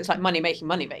interest. So it's like money making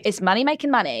money, basically. It's money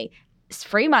making money. It's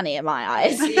free money in my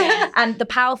eyes. Yes. And the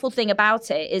powerful thing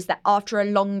about it is that after a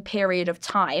long period of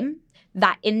time,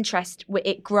 that interest,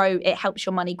 it helps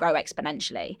your money grow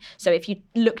exponentially. So if you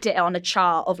looked at it on a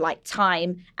chart of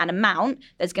time and amount,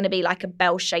 there's going to be a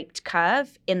bell-shaped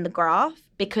curve in the graph,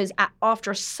 because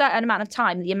after a certain amount of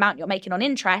time, the amount you're making on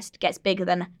interest gets bigger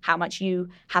than how much you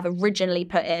have originally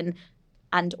put in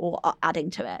and or are adding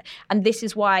to it. And this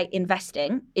is why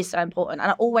investing is so important.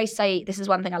 And I always say, this is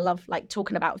one thing I love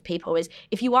talking about with people, is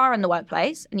if you are in the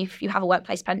workplace and if you have a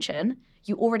workplace pension,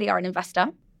 you already are an investor.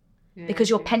 Yeah, because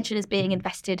your pension is being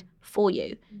invested for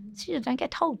you. So you don't get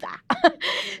told that.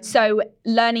 So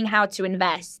learning how to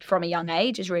invest from a young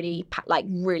age is really,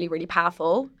 really, really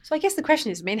powerful. So I guess the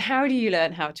question is, how do you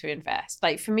learn how to invest?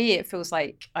 For me, it feels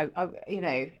like, I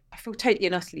feel totally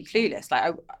and utterly clueless.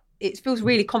 It feels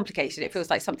really complicated. It feels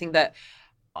like something that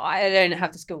I don't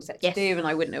have the skill set to do, and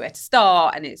I wouldn't know where to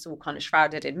start, and it's all kind of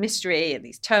shrouded in mystery and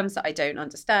these terms that I don't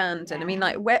understand.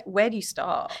 And where do you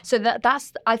start? So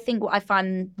that's I think what I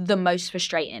find the most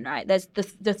frustrating, right? There's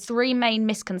the three main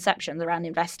misconceptions around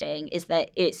investing is that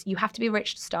you have to be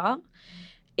rich to start,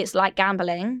 it's like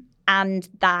gambling, and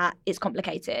that it's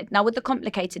complicated. Now with the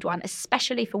complicated one,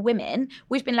 especially for women,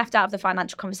 we've been left out of the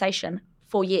financial conversation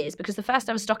for years, because the first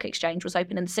ever stock exchange was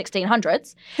opened in the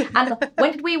 1600s. And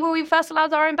when were we first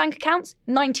allowed our own bank accounts?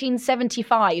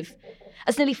 1975.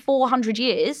 That's nearly 400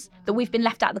 years that we've been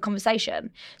left out of the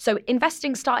conversation. So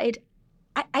investing started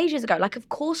ages ago. Of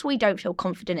course we don't feel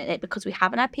confident in it because we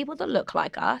haven't had people that look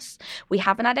like us. We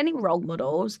haven't had any role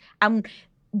models. And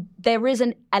there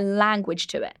isn't a language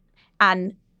to it.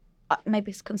 And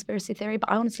maybe it's a conspiracy theory,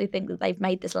 but I honestly think that they've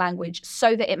made this language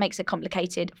so that it makes it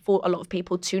complicated for a lot of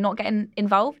people to not get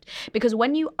involved. Because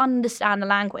when you understand the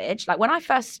language, like when I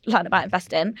first learned about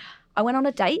investing, I went on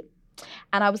a date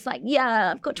and I was like,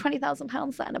 yeah, I've got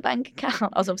 £20,000 sat in a bank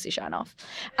account. I was obviously showing off.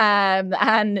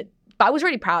 But I was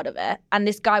really proud of it. And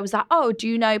this guy was like, oh, do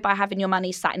you know by having your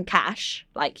money sat in cash,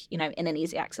 like, you know, in an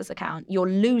easy access account, you're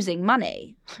losing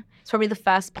money? It's probably the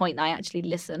first point I actually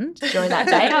listened during that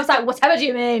day. And I was like, whatever do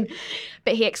you mean?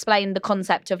 But he explained the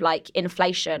concept of like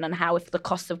inflation and how if the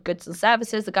cost of goods and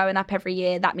services are going up every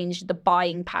year, that means the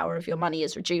buying power of your money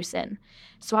is reducing.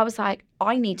 So I was like,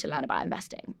 I need to learn about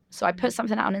investing. So I put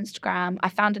something out on Instagram. I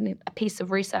found a piece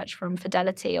of research from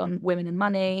Fidelity on women and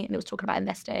money, and it was talking about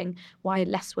investing, why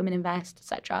less women invest,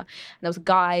 etc. And there was a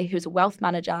guy who's a wealth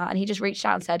manager, and he just reached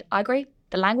out and said, I agree.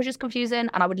 The language is confusing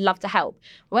and I would love to help.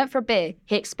 We went for a beer.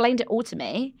 He explained it all to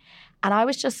me. And I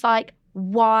was just like,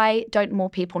 why don't more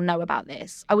people know about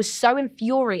this? I was so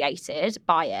infuriated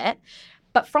by it.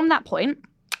 But from that point,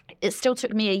 it still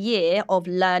took me a year of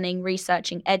learning,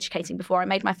 researching, educating before I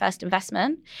made my first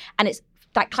investment. And it's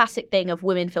that classic thing of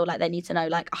women feel like they need to know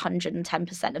like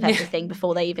 110% of everything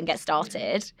before they even get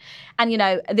started. And, you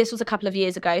know, this was a couple of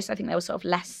years ago, so I think there was sort of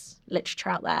less literature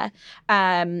out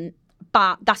there.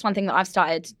 But that's one thing that I've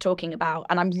started talking about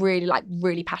and I'm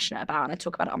really passionate about. And I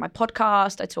talk about it on my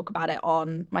podcast. I talk about it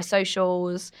on my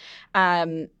socials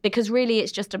because really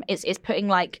it's just, it's putting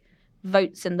like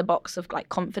votes in the box of like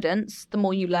confidence. The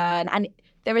more you learn, and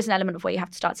there is an element of where you have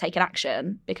to start taking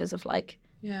action because of like,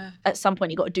 at some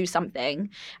point you've got to do something.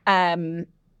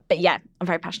 But yeah, I'm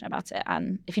very passionate about it.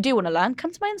 And if you do want to learn, come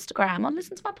to my Instagram or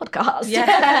listen to my podcast.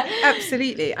 Yeah,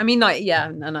 absolutely. I mean, like, yeah,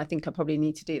 and I think I probably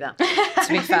need to do that, to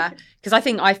be fair. Because I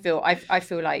think I feel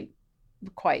like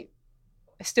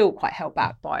still quite held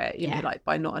back by it, you know, like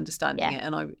by not understanding it.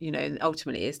 And I, you know,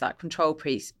 ultimately is that control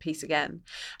piece again.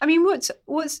 I mean, it's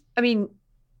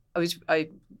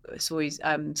always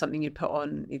something you'd put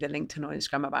on either LinkedIn or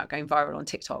Instagram about going viral on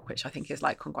TikTok, which I think is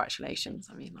like, congratulations.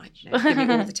 I mean, like, you know, give me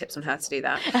all the tips on how to do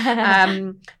that.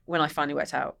 When I finally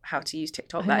worked out how to use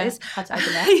TikTok, that is. How to open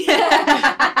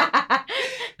it.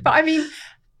 But I mean,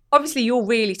 obviously you're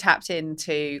really tapped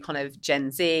into kind of Gen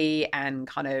Z and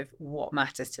kind of what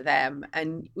matters to them.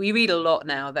 And we read a lot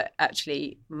now that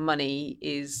actually money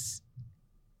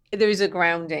there is a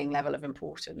grounding level of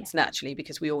importance naturally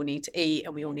because we all need to eat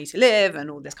and we all need to live and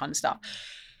all this kind of stuff.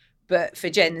 But for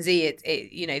Gen Z,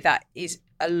 it you know, that is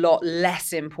a lot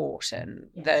less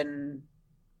important than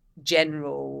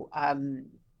general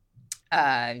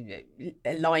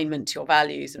alignment to your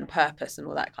values and purpose and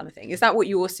all that kind of thing. Is that what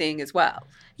you're seeing as well?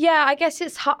 Yeah, I guess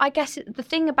the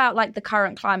thing about like the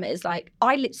current climate is like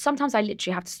sometimes I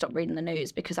literally have to stop reading the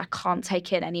news because I can't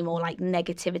take in any more like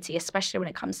negativity, especially when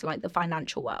it comes to like the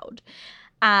financial world.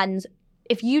 And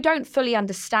if you don't fully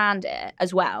understand it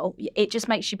as well, it just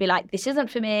makes you be like, this isn't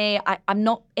for me. I'm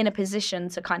not in a position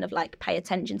to kind of like pay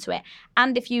attention to it.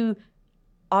 And if you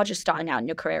are just starting out in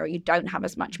your career or you don't have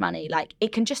as much money, like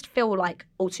it can just feel like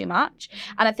all too much.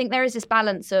 And I think there is this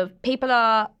balance of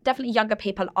definitely younger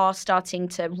people are starting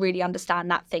to really understand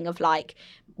that thing of like,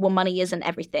 well, money isn't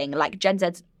everything. Like Gen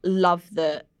Zs love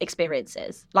the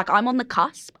experiences. Like I'm on the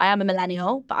cusp. I am a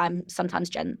millennial, but I'm sometimes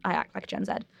I act like a Gen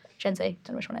Z. Gen Z,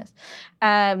 don't know which one it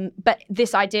is. But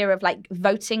this idea of like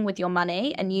voting with your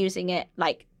money and using it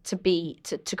like to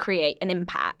create an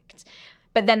impact.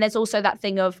 But then there's also that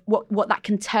thing of what that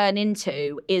can turn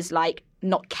into is like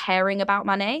not caring about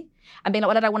money and being like,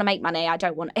 well, I don't want to make money. I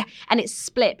don't want, and it's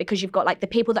split because you've got like the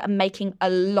people that are making a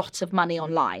lot of money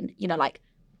online, you know, like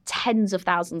tens of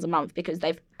thousands a month because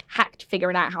they've hacked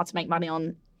figuring out how to make money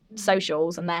on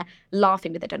socials and they're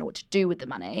laughing, but they don't know what to do with the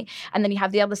money. And then you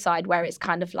have the other side where it's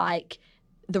kind of like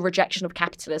the rejection of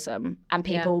capitalism and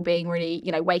people being really,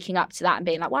 you know, waking up to that and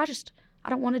being like, well, I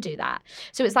don't want to do that.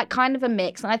 So it's like kind of a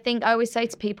mix. And I think I always say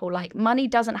to people, like, money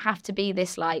doesn't have to be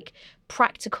this like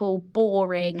practical,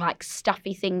 boring, like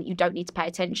stuffy thing that you don't need to pay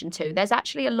attention to. There's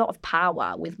actually a lot of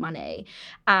power with money.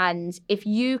 And if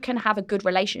you can have a good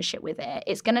relationship with it,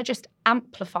 it's going to just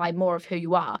amplify more of who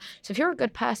you are. So if you're a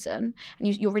good person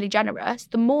and you're really generous,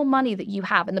 the more money that you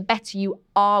have and the better you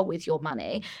are with your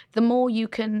money, the more you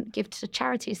can give to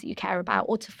charities that you care about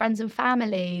or to friends and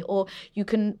family, or you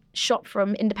can shop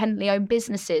from independently owned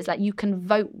businesses. Like you can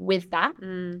vote with that.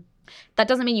 That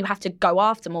doesn't mean you have to go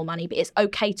after more money, but it's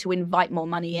okay to invite more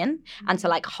money in and to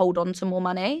like hold on to more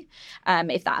money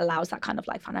if that allows that kind of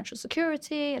like financial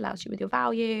security, allows you with your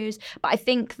values. But I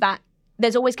think that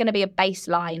there's always going to be a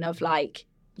baseline of like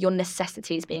your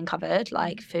necessities being covered,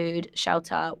 like food,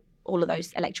 shelter, all of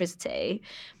those, electricity.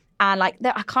 And like,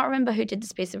 I can't remember who did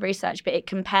this piece of research, but it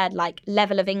compared like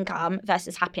level of income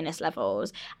versus happiness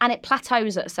levels. And it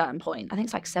plateaus at a certain point. I think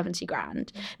it's like 70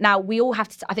 grand. Now, we all have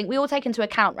to, I think we all take into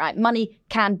account, right? Money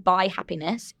can buy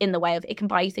happiness in the way of, it can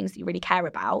buy you things that you really care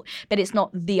about, but it's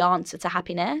not the answer to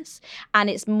happiness. And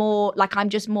it's more like, I'm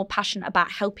just more passionate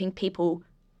about helping people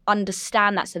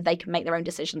understand that so they can make their own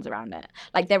decisions around it.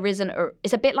 Like there isn't,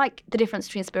 it's a bit like the difference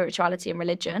between spirituality and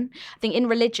religion. I think in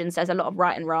religions, there's a lot of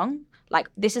right and wrong. Like,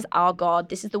 this is our God,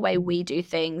 this is the way we do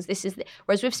things,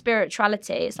 whereas with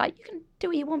spirituality, it's like, you can do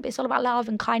what you want, but it's all about love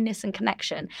and kindness and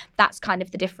connection. That's kind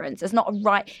of the difference. There's not a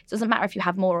right, it doesn't matter if you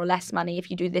have more or less money,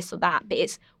 if you do this or that, but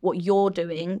it's what you're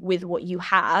doing with what you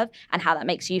have and how that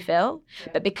makes you feel.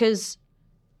 Yeah. But because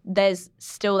there's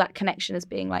still that connection as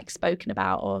being like spoken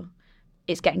about, or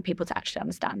it's getting people to actually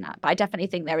understand that. But I definitely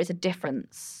think there is a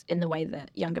difference in the way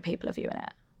that younger people are viewing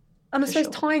it. And I suppose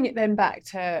tying it then back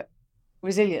to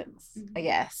resilience, I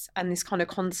guess, and this kind of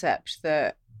concept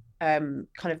that kind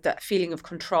of that feeling of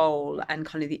control and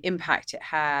kind of the impact it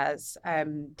has,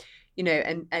 you know,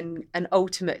 and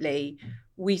ultimately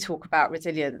we talk about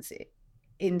resilience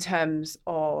in terms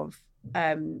of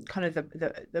kind of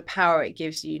the power it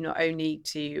gives you, not only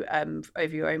to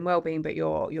over your own well-being, but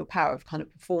your power of kind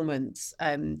of performance,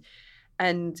 and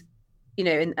you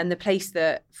know, and the place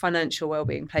that financial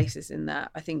well-being places in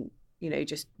that. I think, you know,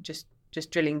 just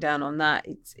drilling down on that,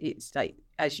 it's like,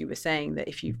 as you were saying, that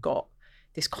if you've got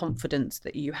this confidence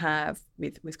that you have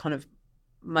with kind of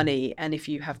money, and if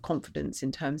you have confidence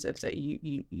in terms of that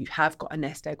you have got a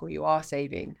nest egg, or you are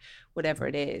saving, whatever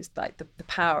it is, like the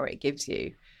power it gives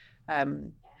you, I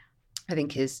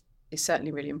think is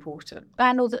certainly really important.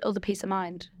 And all the peace of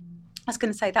mind. I was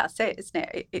going to say, that's it,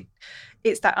 isn't it?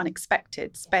 It's that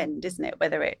unexpected spend, isn't it?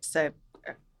 Whether it's a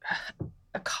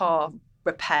car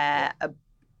repair, a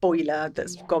boiler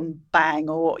that's gone bang,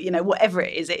 or, you know, whatever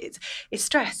it is, it's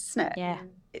stress, isn't it? Yeah.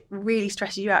 It really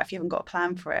stresses you out if you haven't got a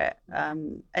plan for it.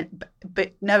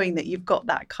 But knowing that you've got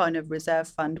that kind of reserve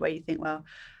fund where you think, well,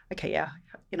 okay,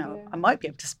 you know, I might be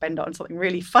able to spend it on something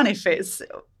really fun if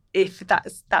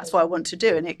that's what I want to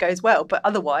do, and it goes well. But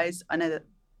otherwise, I know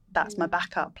that's my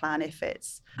backup plan if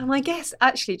it's. And I guess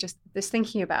actually just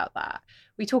thinking about that,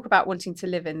 we talk about wanting to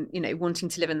live in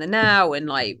the now, and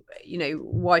like, you know,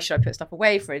 why should I put stuff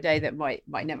away for a day that might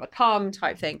never come,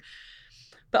 type thing.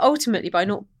 But ultimately, by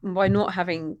not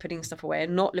putting stuff away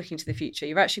and not looking to the future,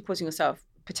 you're actually causing yourself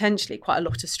potentially quite a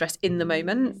lot of stress in the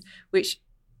moment, which,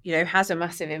 you know, has a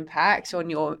massive impact on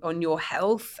your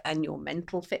health and your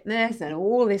mental fitness and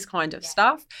all this kind of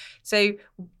stuff. So,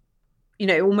 you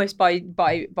know, almost by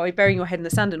burying your head in the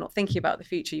sand and not thinking about the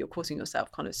future, you're causing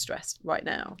yourself kind of stress right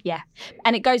now. Yeah.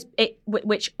 And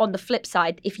which on the flip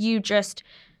side, if you just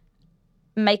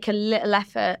make a little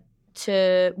effort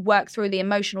to work through the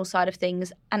emotional side of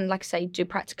things, and like I say, do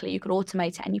practically, you could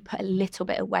automate it, and you put a little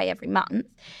bit away every month,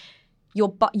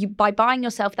 by buying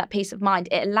yourself that peace of mind,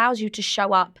 it allows you to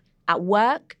show up at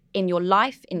work, in your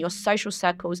life, in your social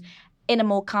circles, in a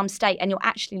more calm state, and you're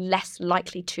actually less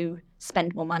likely to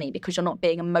spend more money because you're not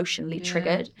being emotionally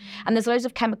triggered. And there's loads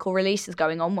of chemical releases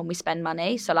going on when we spend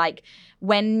money. So like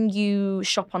when you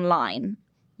shop online,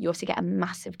 you also get a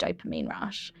massive dopamine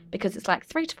rush because it's like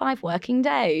 3 to 5 working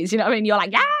days. You know what I mean? You're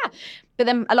like, yeah. But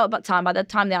then a lot of the time, by the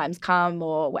time the items come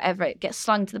or whatever, it gets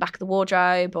slung to the back of the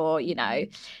wardrobe, or, you know,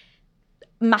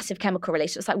 massive chemical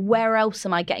release. It's like, where else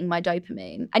am I getting my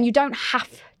dopamine? And you don't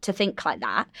have to think like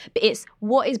that, but it's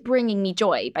what is bringing me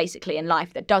joy basically in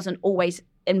life that doesn't always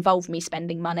involve me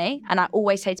spending money. And I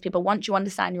always say to people, once you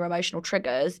understand your emotional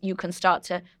triggers, you can start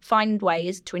to find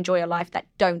ways to enjoy your life that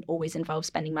don't always involve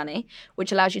spending money,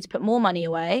 which allows you to put more money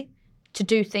away to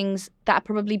do things that are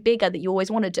probably bigger that you always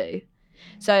want to do.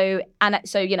 So,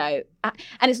 you know,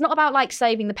 and it's not about like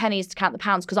saving the pennies to count the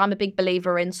pounds, because I'm a big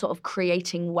believer in sort of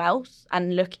creating wealth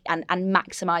and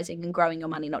maximizing and growing your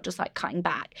money, not just like cutting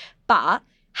back. But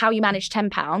how you manage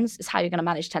 £10 is how you're going to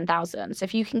manage 10,000. So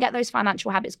if you can get those financial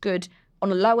habits good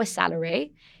on a lower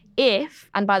salary,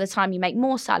 and by the time you make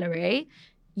more salary,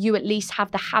 you at least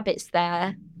have the habits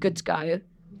there good to go,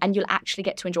 and you'll actually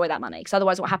get to enjoy that money. Because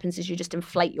otherwise what happens is you just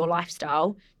inflate your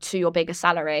lifestyle to your bigger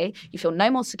salary. You feel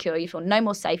no more secure, you feel no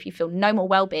more safe, you feel no more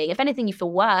well-being. If anything, you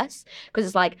feel worse, because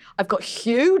it's like, I've got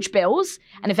huge bills,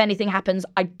 and if anything happens,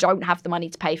 I don't have the money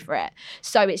to pay for it.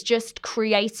 So it's just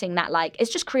creating that, like,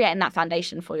 it's just creating that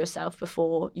foundation for yourself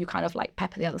before you kind of like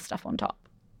pepper the other stuff on top.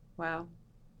 Wow.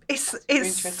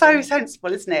 It's so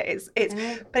sensible, isn't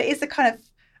it? But it is the kind of,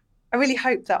 I really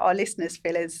hope that our listeners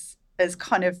feel as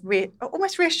kind of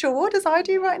almost reassured as I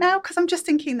do right now, because I'm just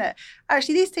thinking that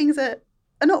actually these things are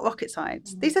are not rocket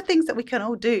science. These are things that we can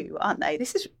all do, aren't they?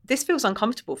 This feels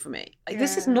uncomfortable for me. Like,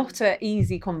 this is not an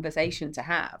easy conversation to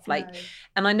have. Like, No.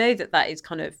 and I know that is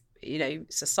kind of,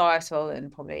 societal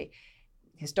and probably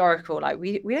historical. Like,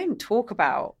 we don't talk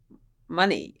about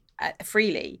money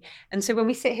freely, and so when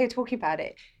we sit here talking about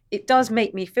it, it does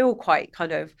make me feel quite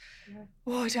kind of,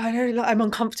 I don't know, like I'm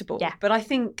uncomfortable. Yeah. But I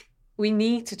think we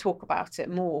need to talk about it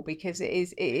more because it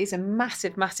is a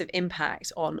massive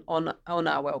impact on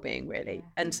our well-being, really.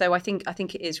 And so I think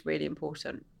it is really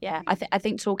important. Yeah, I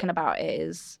think talking about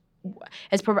it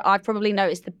I've probably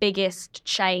noticed the biggest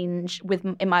change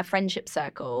in my friendship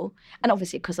circle, and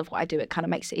obviously because of what I do, it kind of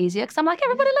makes it easier because I'm like,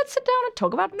 everybody, let's sit down and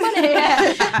talk about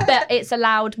money. But it's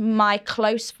allowed my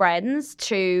close friends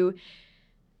to,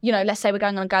 let's say we're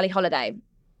going on a girly holiday.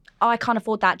 I can't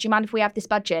afford that. Do you mind if we have this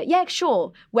budget? Yeah,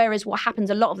 sure. Whereas what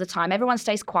happens a lot of the time, everyone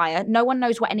stays quiet. No one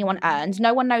knows what anyone earns.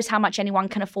 No one knows how much anyone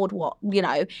can afford what,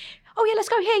 Oh, yeah, let's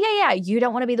go here. Yeah. You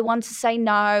don't want to be the one to say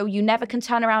no. You never can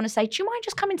turn around and say, do you mind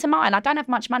just coming to mine? I don't have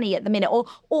much money at the minute.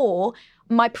 Or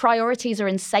my priorities are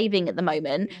in saving at the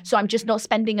moment, so I'm just not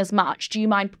spending as much. Do you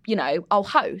mind, I'll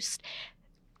host.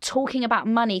 Talking about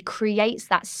money creates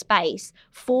that space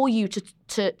for you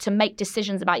to make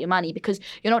decisions about your money, because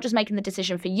you're not just making the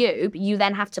decision for you, but you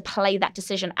then have to play that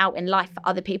decision out in life for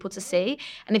other people to see.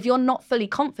 And if you're not fully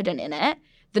confident in it,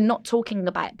 the not talking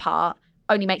about it part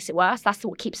only makes it worse. That's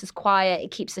what keeps us quiet,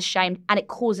 it keeps us shamed, and it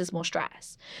causes more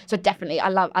stress. So definitely, I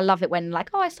love it when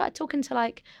I started talking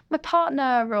to my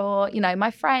partner or my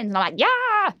friends, and I'm like,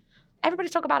 yeah, everybody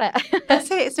talk about it.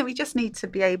 That's it. So we just need to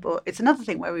be able, it's another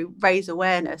thing where we raise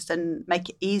awareness and make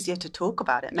it easier to talk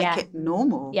about it, make it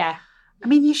normal. Yeah. I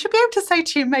mean, you should be able to say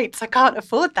to your mates, I can't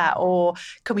afford that, or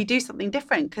can we do something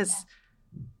different?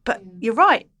 But you're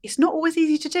right, it's not always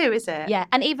easy to do, is it? Yeah,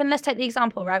 and even let's take the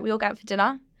example, right? We all go out for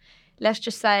dinner. Let's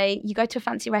just say you go to a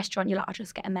fancy restaurant, you're like, I'll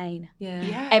just get a main.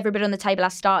 Yeah. Everybody on the table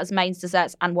has starters, mains,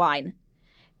 desserts, and wine.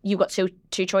 You've got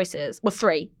two choices. Well,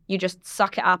 three. You just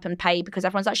suck it up and pay because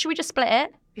everyone's like, should we just split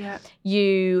it? Yeah.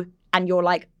 You're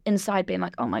like inside being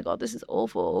like, oh my God, this is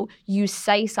awful. You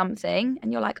say something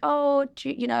and you're like, oh,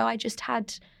 I just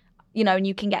had, and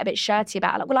you can get a bit shirty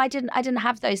about it. Like, well, I didn't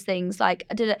have those things. Like,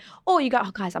 I did it. Or you go, oh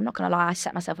guys, I'm not going to lie. I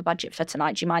set myself a budget for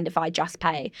tonight. Do you mind if I just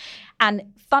pay? And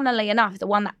funnily enough, the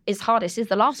one that is hardest is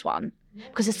the last one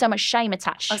because there's so much shame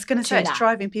attached. I was going to say, it's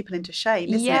driving people into shame,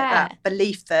 isn't it? That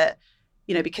belief that,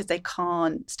 because they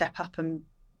can't step up and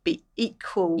be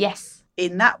equal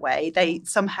in that way, they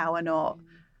somehow are not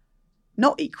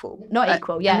equal.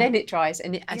 Equal, yeah. And then it drives,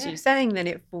 and as you were saying, then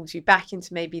it falls you back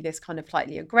into maybe this kind of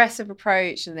slightly aggressive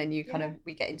approach, and then you kind of,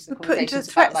 we get into the conversation. Put into a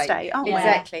threat state, aren't we?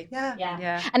 Exactly.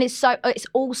 Yeah. And it's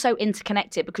also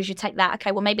interconnected because you take that,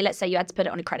 okay, well, maybe let's say you had to put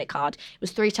it on a credit card. It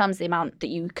was 3 times the amount that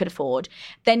you could afford.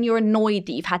 Then you're annoyed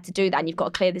that you've had to do that and you've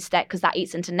got to clear this debt because that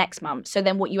eats into next month. So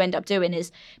then what you end up doing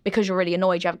is, because you're really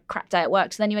annoyed, you have a crap day at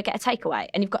work, so then you get a takeaway.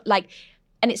 And you've got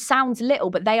and it sounds little,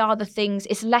 but they are the things.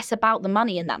 It's less about the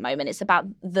money in that moment. It's about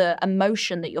the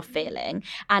emotion that you're feeling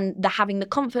and having the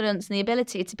confidence and the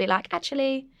ability to be like,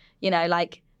 actually,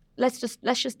 let's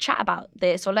just chat about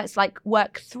this, or let's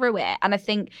work through it. And I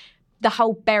think the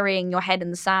whole burying your head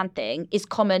in the sand thing is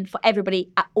common for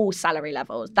everybody at all salary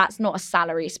levels. That's not a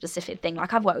salary specific thing.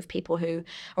 I've worked with people who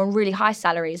are on really high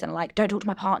salaries and don't talk to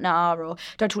my partner or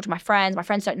don't talk to my friends. My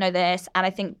friends don't know this. And I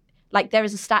think there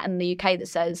is a stat in the UK that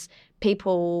says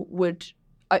people would,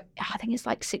 I think it's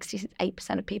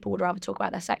 68% of people would rather talk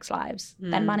about their sex lives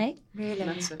than money. Really?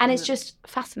 And it's just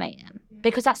fascinating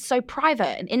because that's so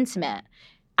private and intimate.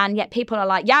 And yet people are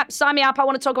like, yeah, sign me up. I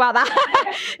want to talk about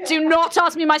that. Do not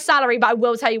ask me my salary, but I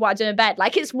will tell you what I do in bed.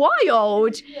 It's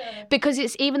wild because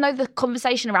it's, even though the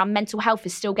conversation around mental health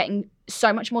is still getting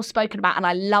so much more spoken about, and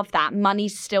I love that,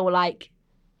 money's still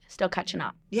catching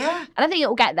up. Yeah. And I think it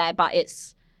will get there, but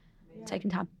it's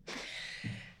taking time.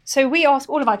 So we ask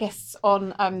all of our guests on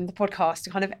the podcast to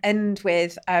kind of end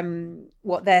with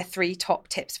what their 3 top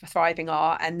tips for thriving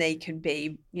are, and they can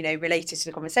be, related to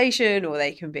the conversation, or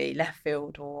they can be left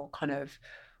field, or kind of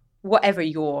whatever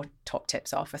your top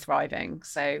tips are for thriving.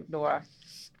 So Laura.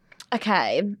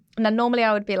 Okay. Now normally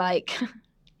I would be like,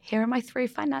 here are my 3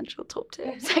 financial top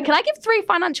tips. Can I give 3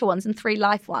 financial ones and 3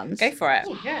 life ones? Go for it.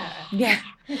 Yeah.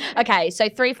 Okay, so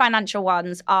 3 financial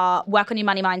ones are work on your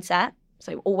money mindset.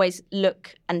 So always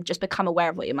look and just become aware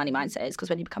of what your money mindset is,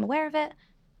 because when you become aware of it,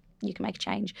 you can make a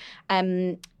change.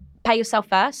 Pay yourself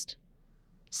first.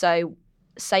 So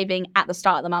saving at the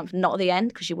start of the month, not at the end,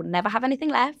 because you will never have anything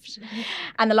left.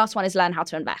 And the last one is learn how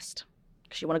to invest,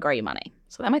 because you want to grow your money.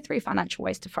 So they're my 3 financial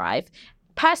ways to thrive.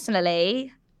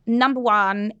 Personally, number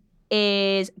 1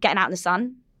 is getting out in the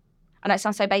sun. I know it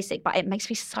sounds so basic, but it makes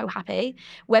me so happy.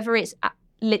 Whether it's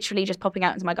literally just popping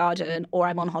out into my garden or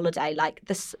I'm on holiday, like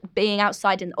this being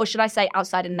outside or should I say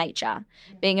outside in nature,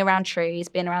 being around trees,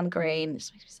 being around the green, it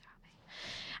just makes me so happy.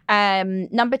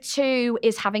 Number 2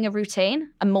 is having a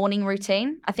routine, a morning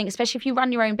routine. I think especially if you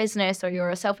run your own business or you're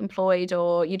a self-employed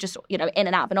or you're just, in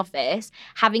and out of an office,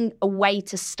 having a way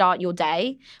to start your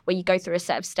day where you go through a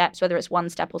set of steps, whether it's 1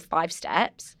 step or 5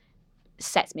 steps,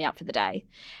 sets me up for the day.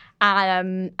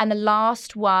 And the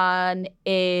last one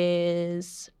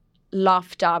is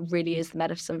laughter really is the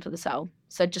medicine for the soul.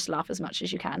 So just laugh as much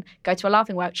as you can. Go to a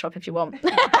laughing workshop if you want.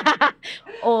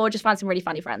 Or just find some really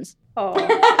funny friends. Oh,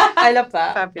 I love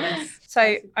that. Fabulous.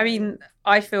 So, I mean,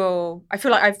 I feel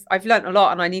like I've learned a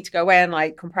lot and I need to go away and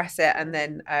like compress it. And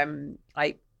then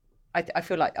I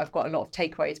feel like I've got a lot of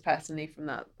takeaways personally from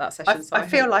that session. I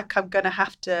feel like I'm going to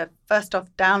have to, first off,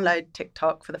 download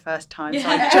TikTok for the first time,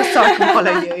 just so I can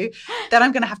follow you. Then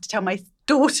I'm going to have to tell my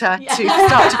daughter to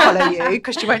start to follow you,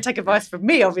 because she won't take advice from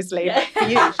me, obviously, but for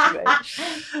you, she will.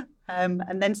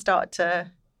 And then start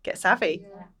to get savvy.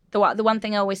 Yeah. The one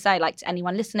thing I always say, like to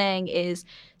anyone listening, is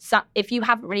if you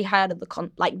haven't really heard of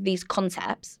these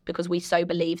concepts, because we so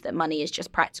believe that money is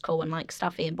just practical and like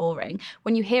stuffy and boring,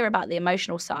 when you hear about the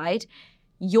emotional side,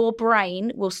 your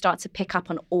brain will start to pick up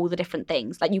on all the different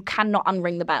things. Like you cannot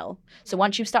unring the bell. So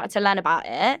once you've started to learn about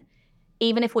it,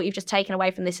 even if what you've just taken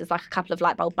away from this is like a couple of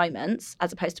light bulb moments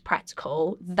as opposed to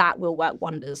practical, that will work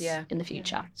wonders in the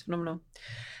future. It's phenomenal.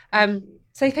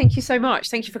 So thank you so much.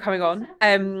 Thank you for coming on.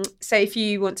 So if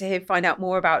you want to find out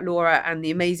more about Laura and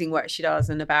the amazing work she does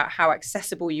and about how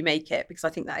accessible you make it, because I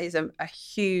think that is a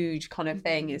huge kind of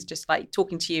thing, is just like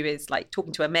talking to you is like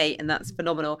talking to a mate, and that's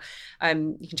phenomenal.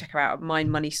 You can check her out at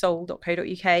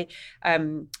mindmoneysoul.co.uk.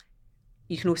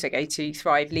 You can also go to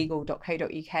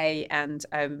thrivelegal.co.uk and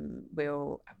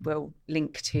we'll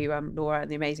link to Laura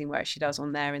and the amazing work she does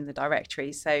on there in the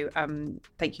directory. So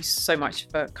thank you so much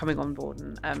for coming on board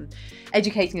and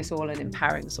educating us all and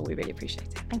empowering us all. We really appreciate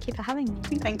it. Thank you for having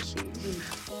me. Thank you.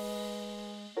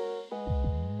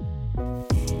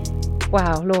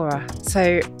 Wow, Laura.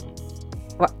 So,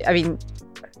 I mean,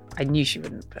 I knew she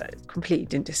wouldn't, but completely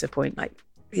didn't disappoint. Like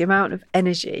the amount of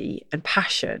energy and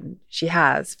passion she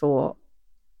has for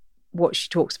what she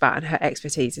talks about and her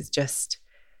expertise is just,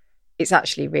 it's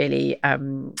actually really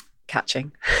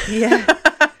catching. Yeah.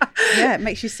 Yeah, it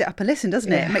makes you sit up and listen,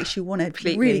 doesn't it? It makes you want to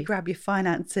really grab your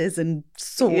finances and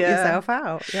sort yourself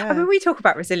out. Yeah. I mean, we talk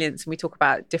about resilience and we talk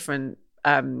about different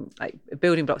like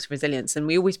building blocks of resilience, and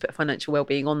we always put financial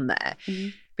well-being on there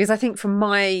because I think from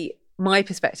my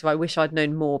perspective, I wish I'd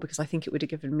known more, because I think it would have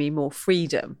given me more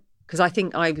freedom, because I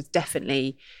think I was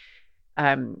definitely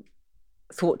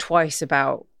thought twice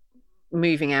about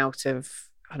moving out of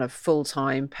kind of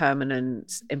full-time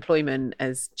permanent employment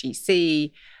as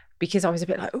GC, because I was a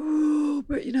bit like, oh,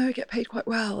 but I get paid quite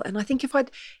well. And I think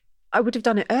I would have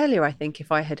done it earlier. I think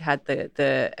if I had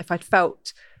if I'd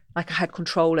felt like I had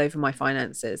control over my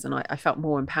finances and I felt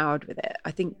more empowered with it.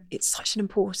 I think it's such an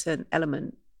important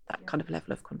element, that kind of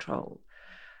level of control.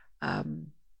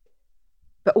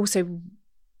 But also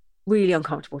really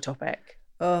uncomfortable topic.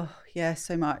 Oh yeah,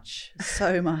 so much.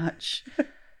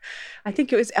 I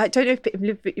think it was, I don't know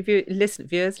if your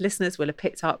listeners will have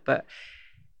picked up, but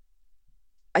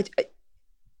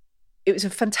it was a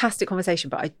fantastic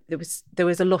conversation, but there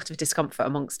was a lot of discomfort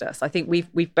amongst us. I think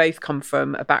we've both come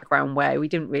from a background where we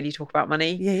didn't really talk about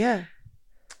money. Yeah.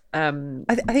 I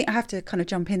think I have to kind of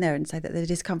jump in there and say that the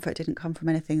discomfort didn't come from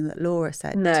anything that Laura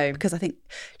said. No. Because I think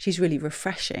she's really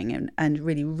refreshing and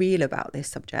really real about this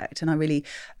subject. And I really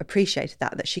appreciated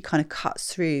that she kind of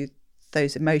cuts through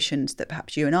those emotions that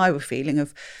perhaps you and I were feeling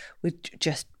with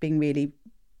just being really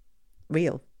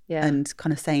real and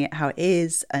kind of saying it how it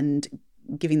is and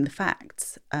giving the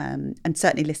facts. And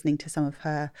certainly listening to some of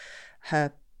her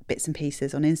bits and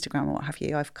pieces on Instagram or what have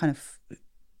you, I've kind of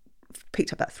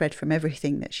picked up that thread from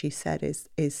everything that she said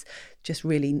is just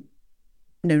really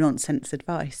no nonsense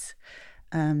advice.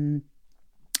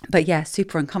 But yeah,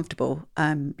 super uncomfortable.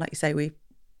 Like you say,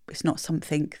 it's not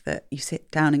something that you sit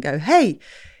down and go, hey,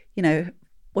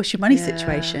 what's your money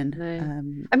situation?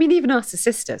 No. I mean, even us as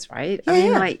sisters, right? Yeah, I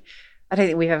mean, like, I don't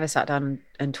think we've ever sat down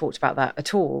and talked about that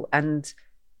at all. And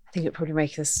I think it probably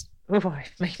makes us, it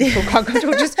makes me feel quite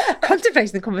comfortable just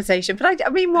contemplating the conversation. But I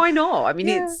mean, why not? I mean,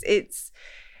 it's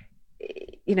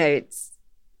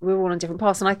we're all on different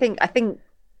paths. And I think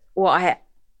what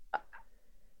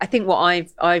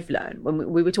I've learned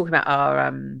when we were talking about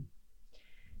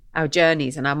our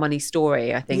journeys and our money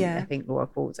story, I think Laura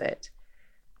calls it.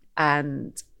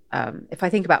 And if I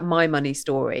think about my money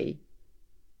story,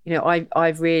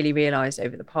 I've really realised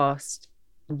over the past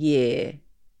year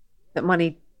that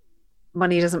money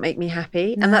doesn't make me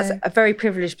happy. No. And that's a very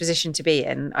privileged position to be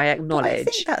in, I acknowledge. But I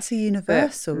think that's a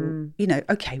universal, you know,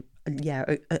 okay,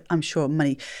 yeah, I'm sure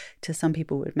money to some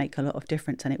people would make a lot of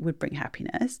difference and it would bring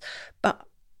happiness. But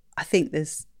I think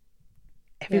there's,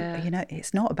 you know,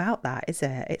 it's not about that, is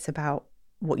it? It's about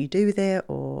what you do with it,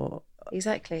 or...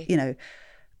 Exactly. You know,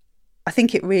 I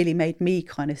think it really made me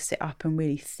kind of sit up and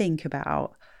really think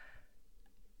about,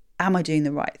 am I doing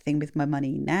the right thing with my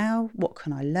money now? What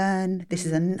can I learn? This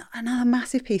is another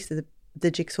massive piece of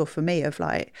the jigsaw for me, of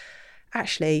like,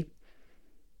 actually,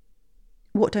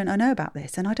 what don't I know about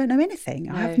this? And I don't know anything.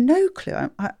 No. I have no clue.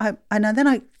 And then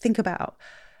I think about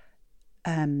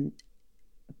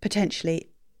potentially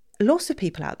lots of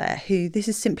people out there who this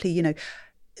is simply, you know,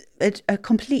 a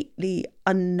completely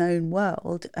unknown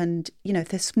world. And, you know, if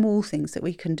there's small things that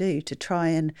we can do to try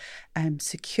and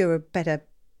secure a better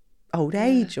old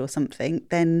age or something,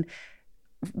 then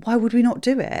why would we not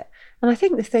do it? And I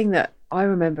think the thing that I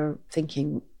remember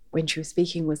thinking when she was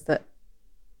speaking was that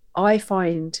I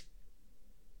find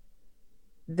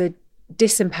the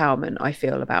disempowerment I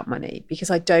feel about money,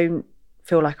 because I don't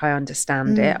feel like I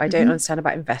understand it. I don't understand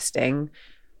about investing.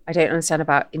 I don't understand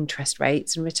about interest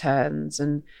rates and returns,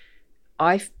 and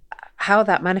how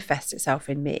that manifests itself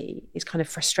in me is kind of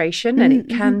frustration, and it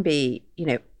can be, you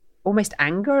know, almost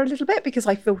anger a little bit, because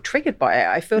I feel triggered by it.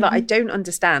 I feel like I don't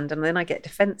understand, and then I get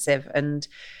defensive, and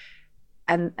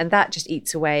that just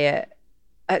eats away at,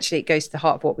 actually it goes to the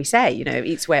heart of what we say, you know, it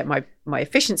eats away at my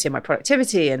efficiency and my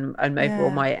productivity and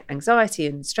overall my anxiety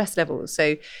and stress levels.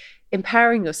 So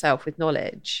empowering yourself with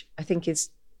knowledge, I think is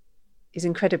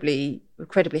incredibly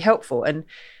helpful. And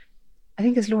I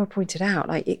think, as Laura pointed out,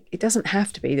 like it doesn't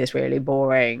have to be this really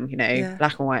boring, you know,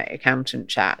 black and white accountant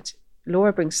chat.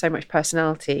 Laura brings so much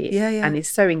personality and is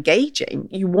so engaging.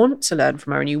 You want to learn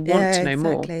from her and you want to know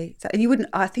more. And you wouldn't,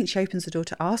 I think she opens the door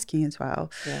to asking as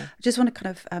well. I just want to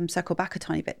kind of circle back a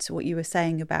tiny bit to what you were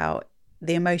saying about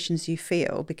the emotions you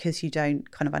feel because you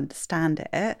don't kind of understand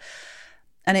it.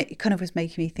 And it kind of was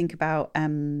making me think about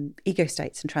ego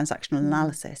states and transactional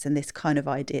analysis, and this kind of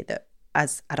idea that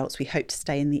as adults, we hope to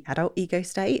stay in the adult ego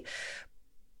state.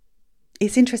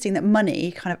 It's interesting that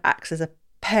money kind of acts as a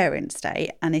parent state,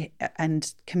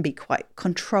 and can be quite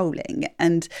controlling.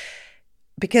 And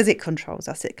because it controls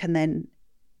us, it can then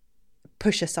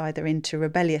push us either into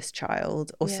rebellious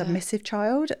child or submissive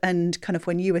child. And kind of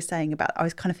when you were saying about, I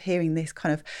was kind of hearing this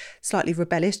kind of slightly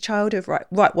rebellious child of right,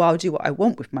 well, I'll do what I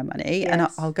want with my money and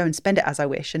I'll go and spend it as I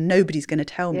wish and nobody's going to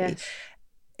tell me.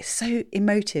 It's so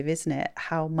emotive, isn't it?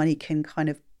 How money can kind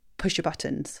of push your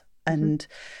buttons and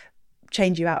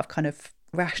change you out of kind of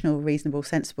rational, reasonable,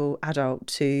 sensible adult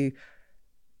to,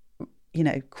 you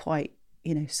know, quite,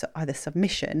 you know, either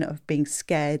submission of being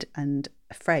scared and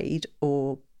afraid,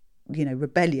 or, you know,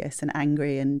 rebellious and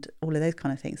angry and all of those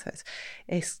kind of things. So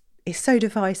it's so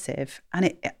divisive,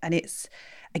 and it's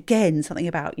again something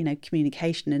about, you know,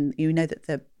 communication, and you know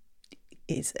that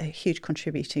is a huge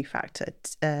contributing factor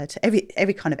to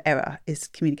every kind of error is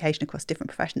communication across different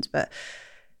professions. But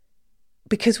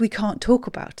because we can't talk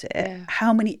about it,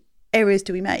 how many errors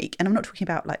do we make? And I'm not talking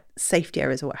about like safety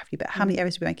errors or what have you, but how many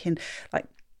errors do we make in like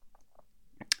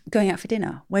going out for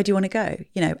dinner? Where do you want to go?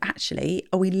 You know, actually,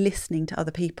 are we listening to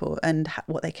other people and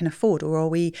what they can afford? Or are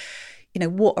we, you know,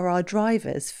 what are our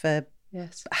drivers for,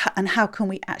 and how can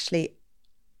we actually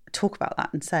talk about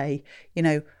that and say, you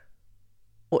know,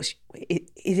 is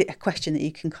it a question that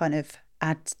you can kind of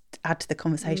add to the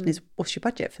conversation is, what's your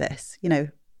budget for this? You know,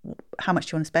 how much do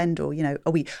you want to spend? Or, you know,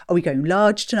 are we going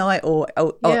large tonight, or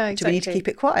do we need to keep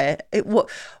it quiet?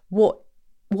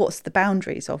 What's the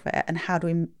boundaries of it, and how do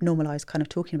we normalise kind of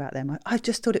talking about them? I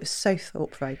just thought it was so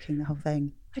thought-provoking, the whole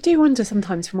thing. I do wonder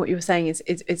sometimes, from what you were saying,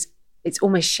 it's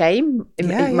almost shame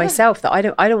in myself that I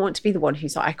don't want to be the one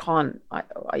who's like, I can't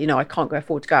go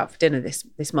afford to go out for dinner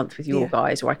this month with you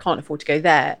guys, or I can't afford to go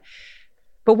there.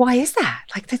 But why is that?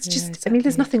 Like, that's just, exactly. I mean,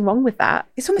 there's nothing wrong with that.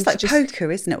 It's almost like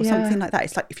poker, isn't it? Or something like that.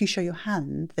 It's like if you show your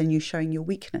hand, then you're showing your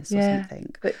weakness or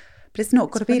something. But it's not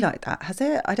got to be like that, has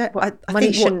it? I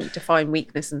think shouldn't define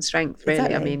weakness and strength, really.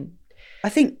 Exactly. I mean, I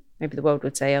think maybe the world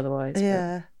would say otherwise.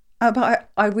 Yeah. But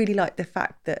I really like the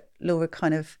fact that Laura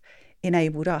kind of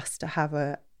enabled us to have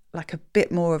a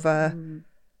bit more of a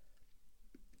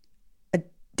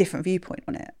different viewpoint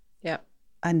on it. Yeah.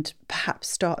 And perhaps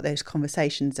start those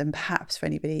conversations, and perhaps for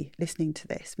anybody listening to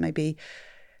this, maybe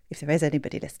if there is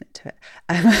anybody listening to it,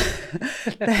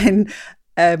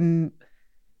 then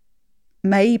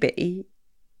maybe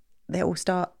they'll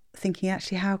start thinking,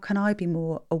 actually, how can I be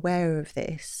more aware of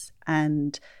this?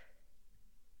 And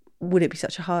would it be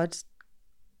such a hard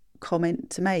comment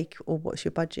to make? Or what's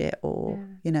your budget? Or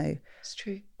you know. It's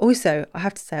true. Also, I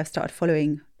have to say, I've started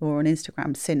following Laura on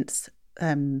Instagram since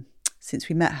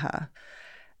we met her,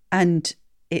 and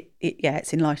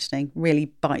it's enlightening. Really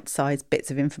bite-sized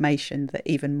bits of information that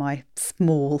even my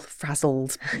small,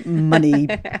 frazzled, money,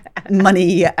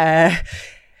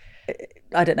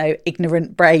 I don't know,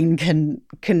 ignorant brain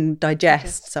can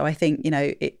digest. So I think, you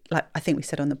know, I think we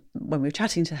said when we were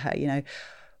chatting to her, you know,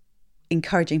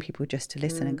 encouraging people just to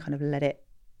listen and kind of let it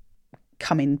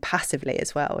come in passively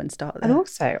as well and start there. And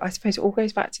also, I suppose it all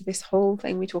goes back to this whole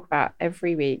thing we talk about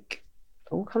every week.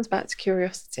 It all comes back to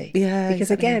curiosity. Yeah.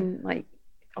 Because exactly. again, like,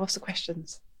 ask the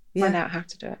questions, find out how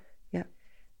to do it. Yeah.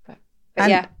 But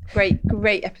yeah,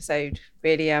 great episode.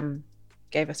 Really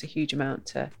gave us a huge amount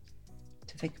to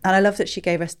think about. And I love that she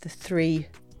gave us the 3,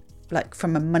 like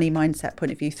from a money mindset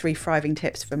point of view, 3 thriving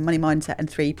tips for money mindset and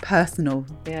 3 personal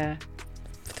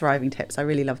thriving tips. I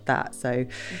really loved that. So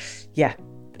yeah.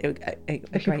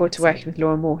 Looking forward to working with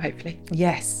Laura more, hopefully.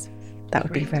 Yes, that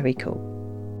would be very cool.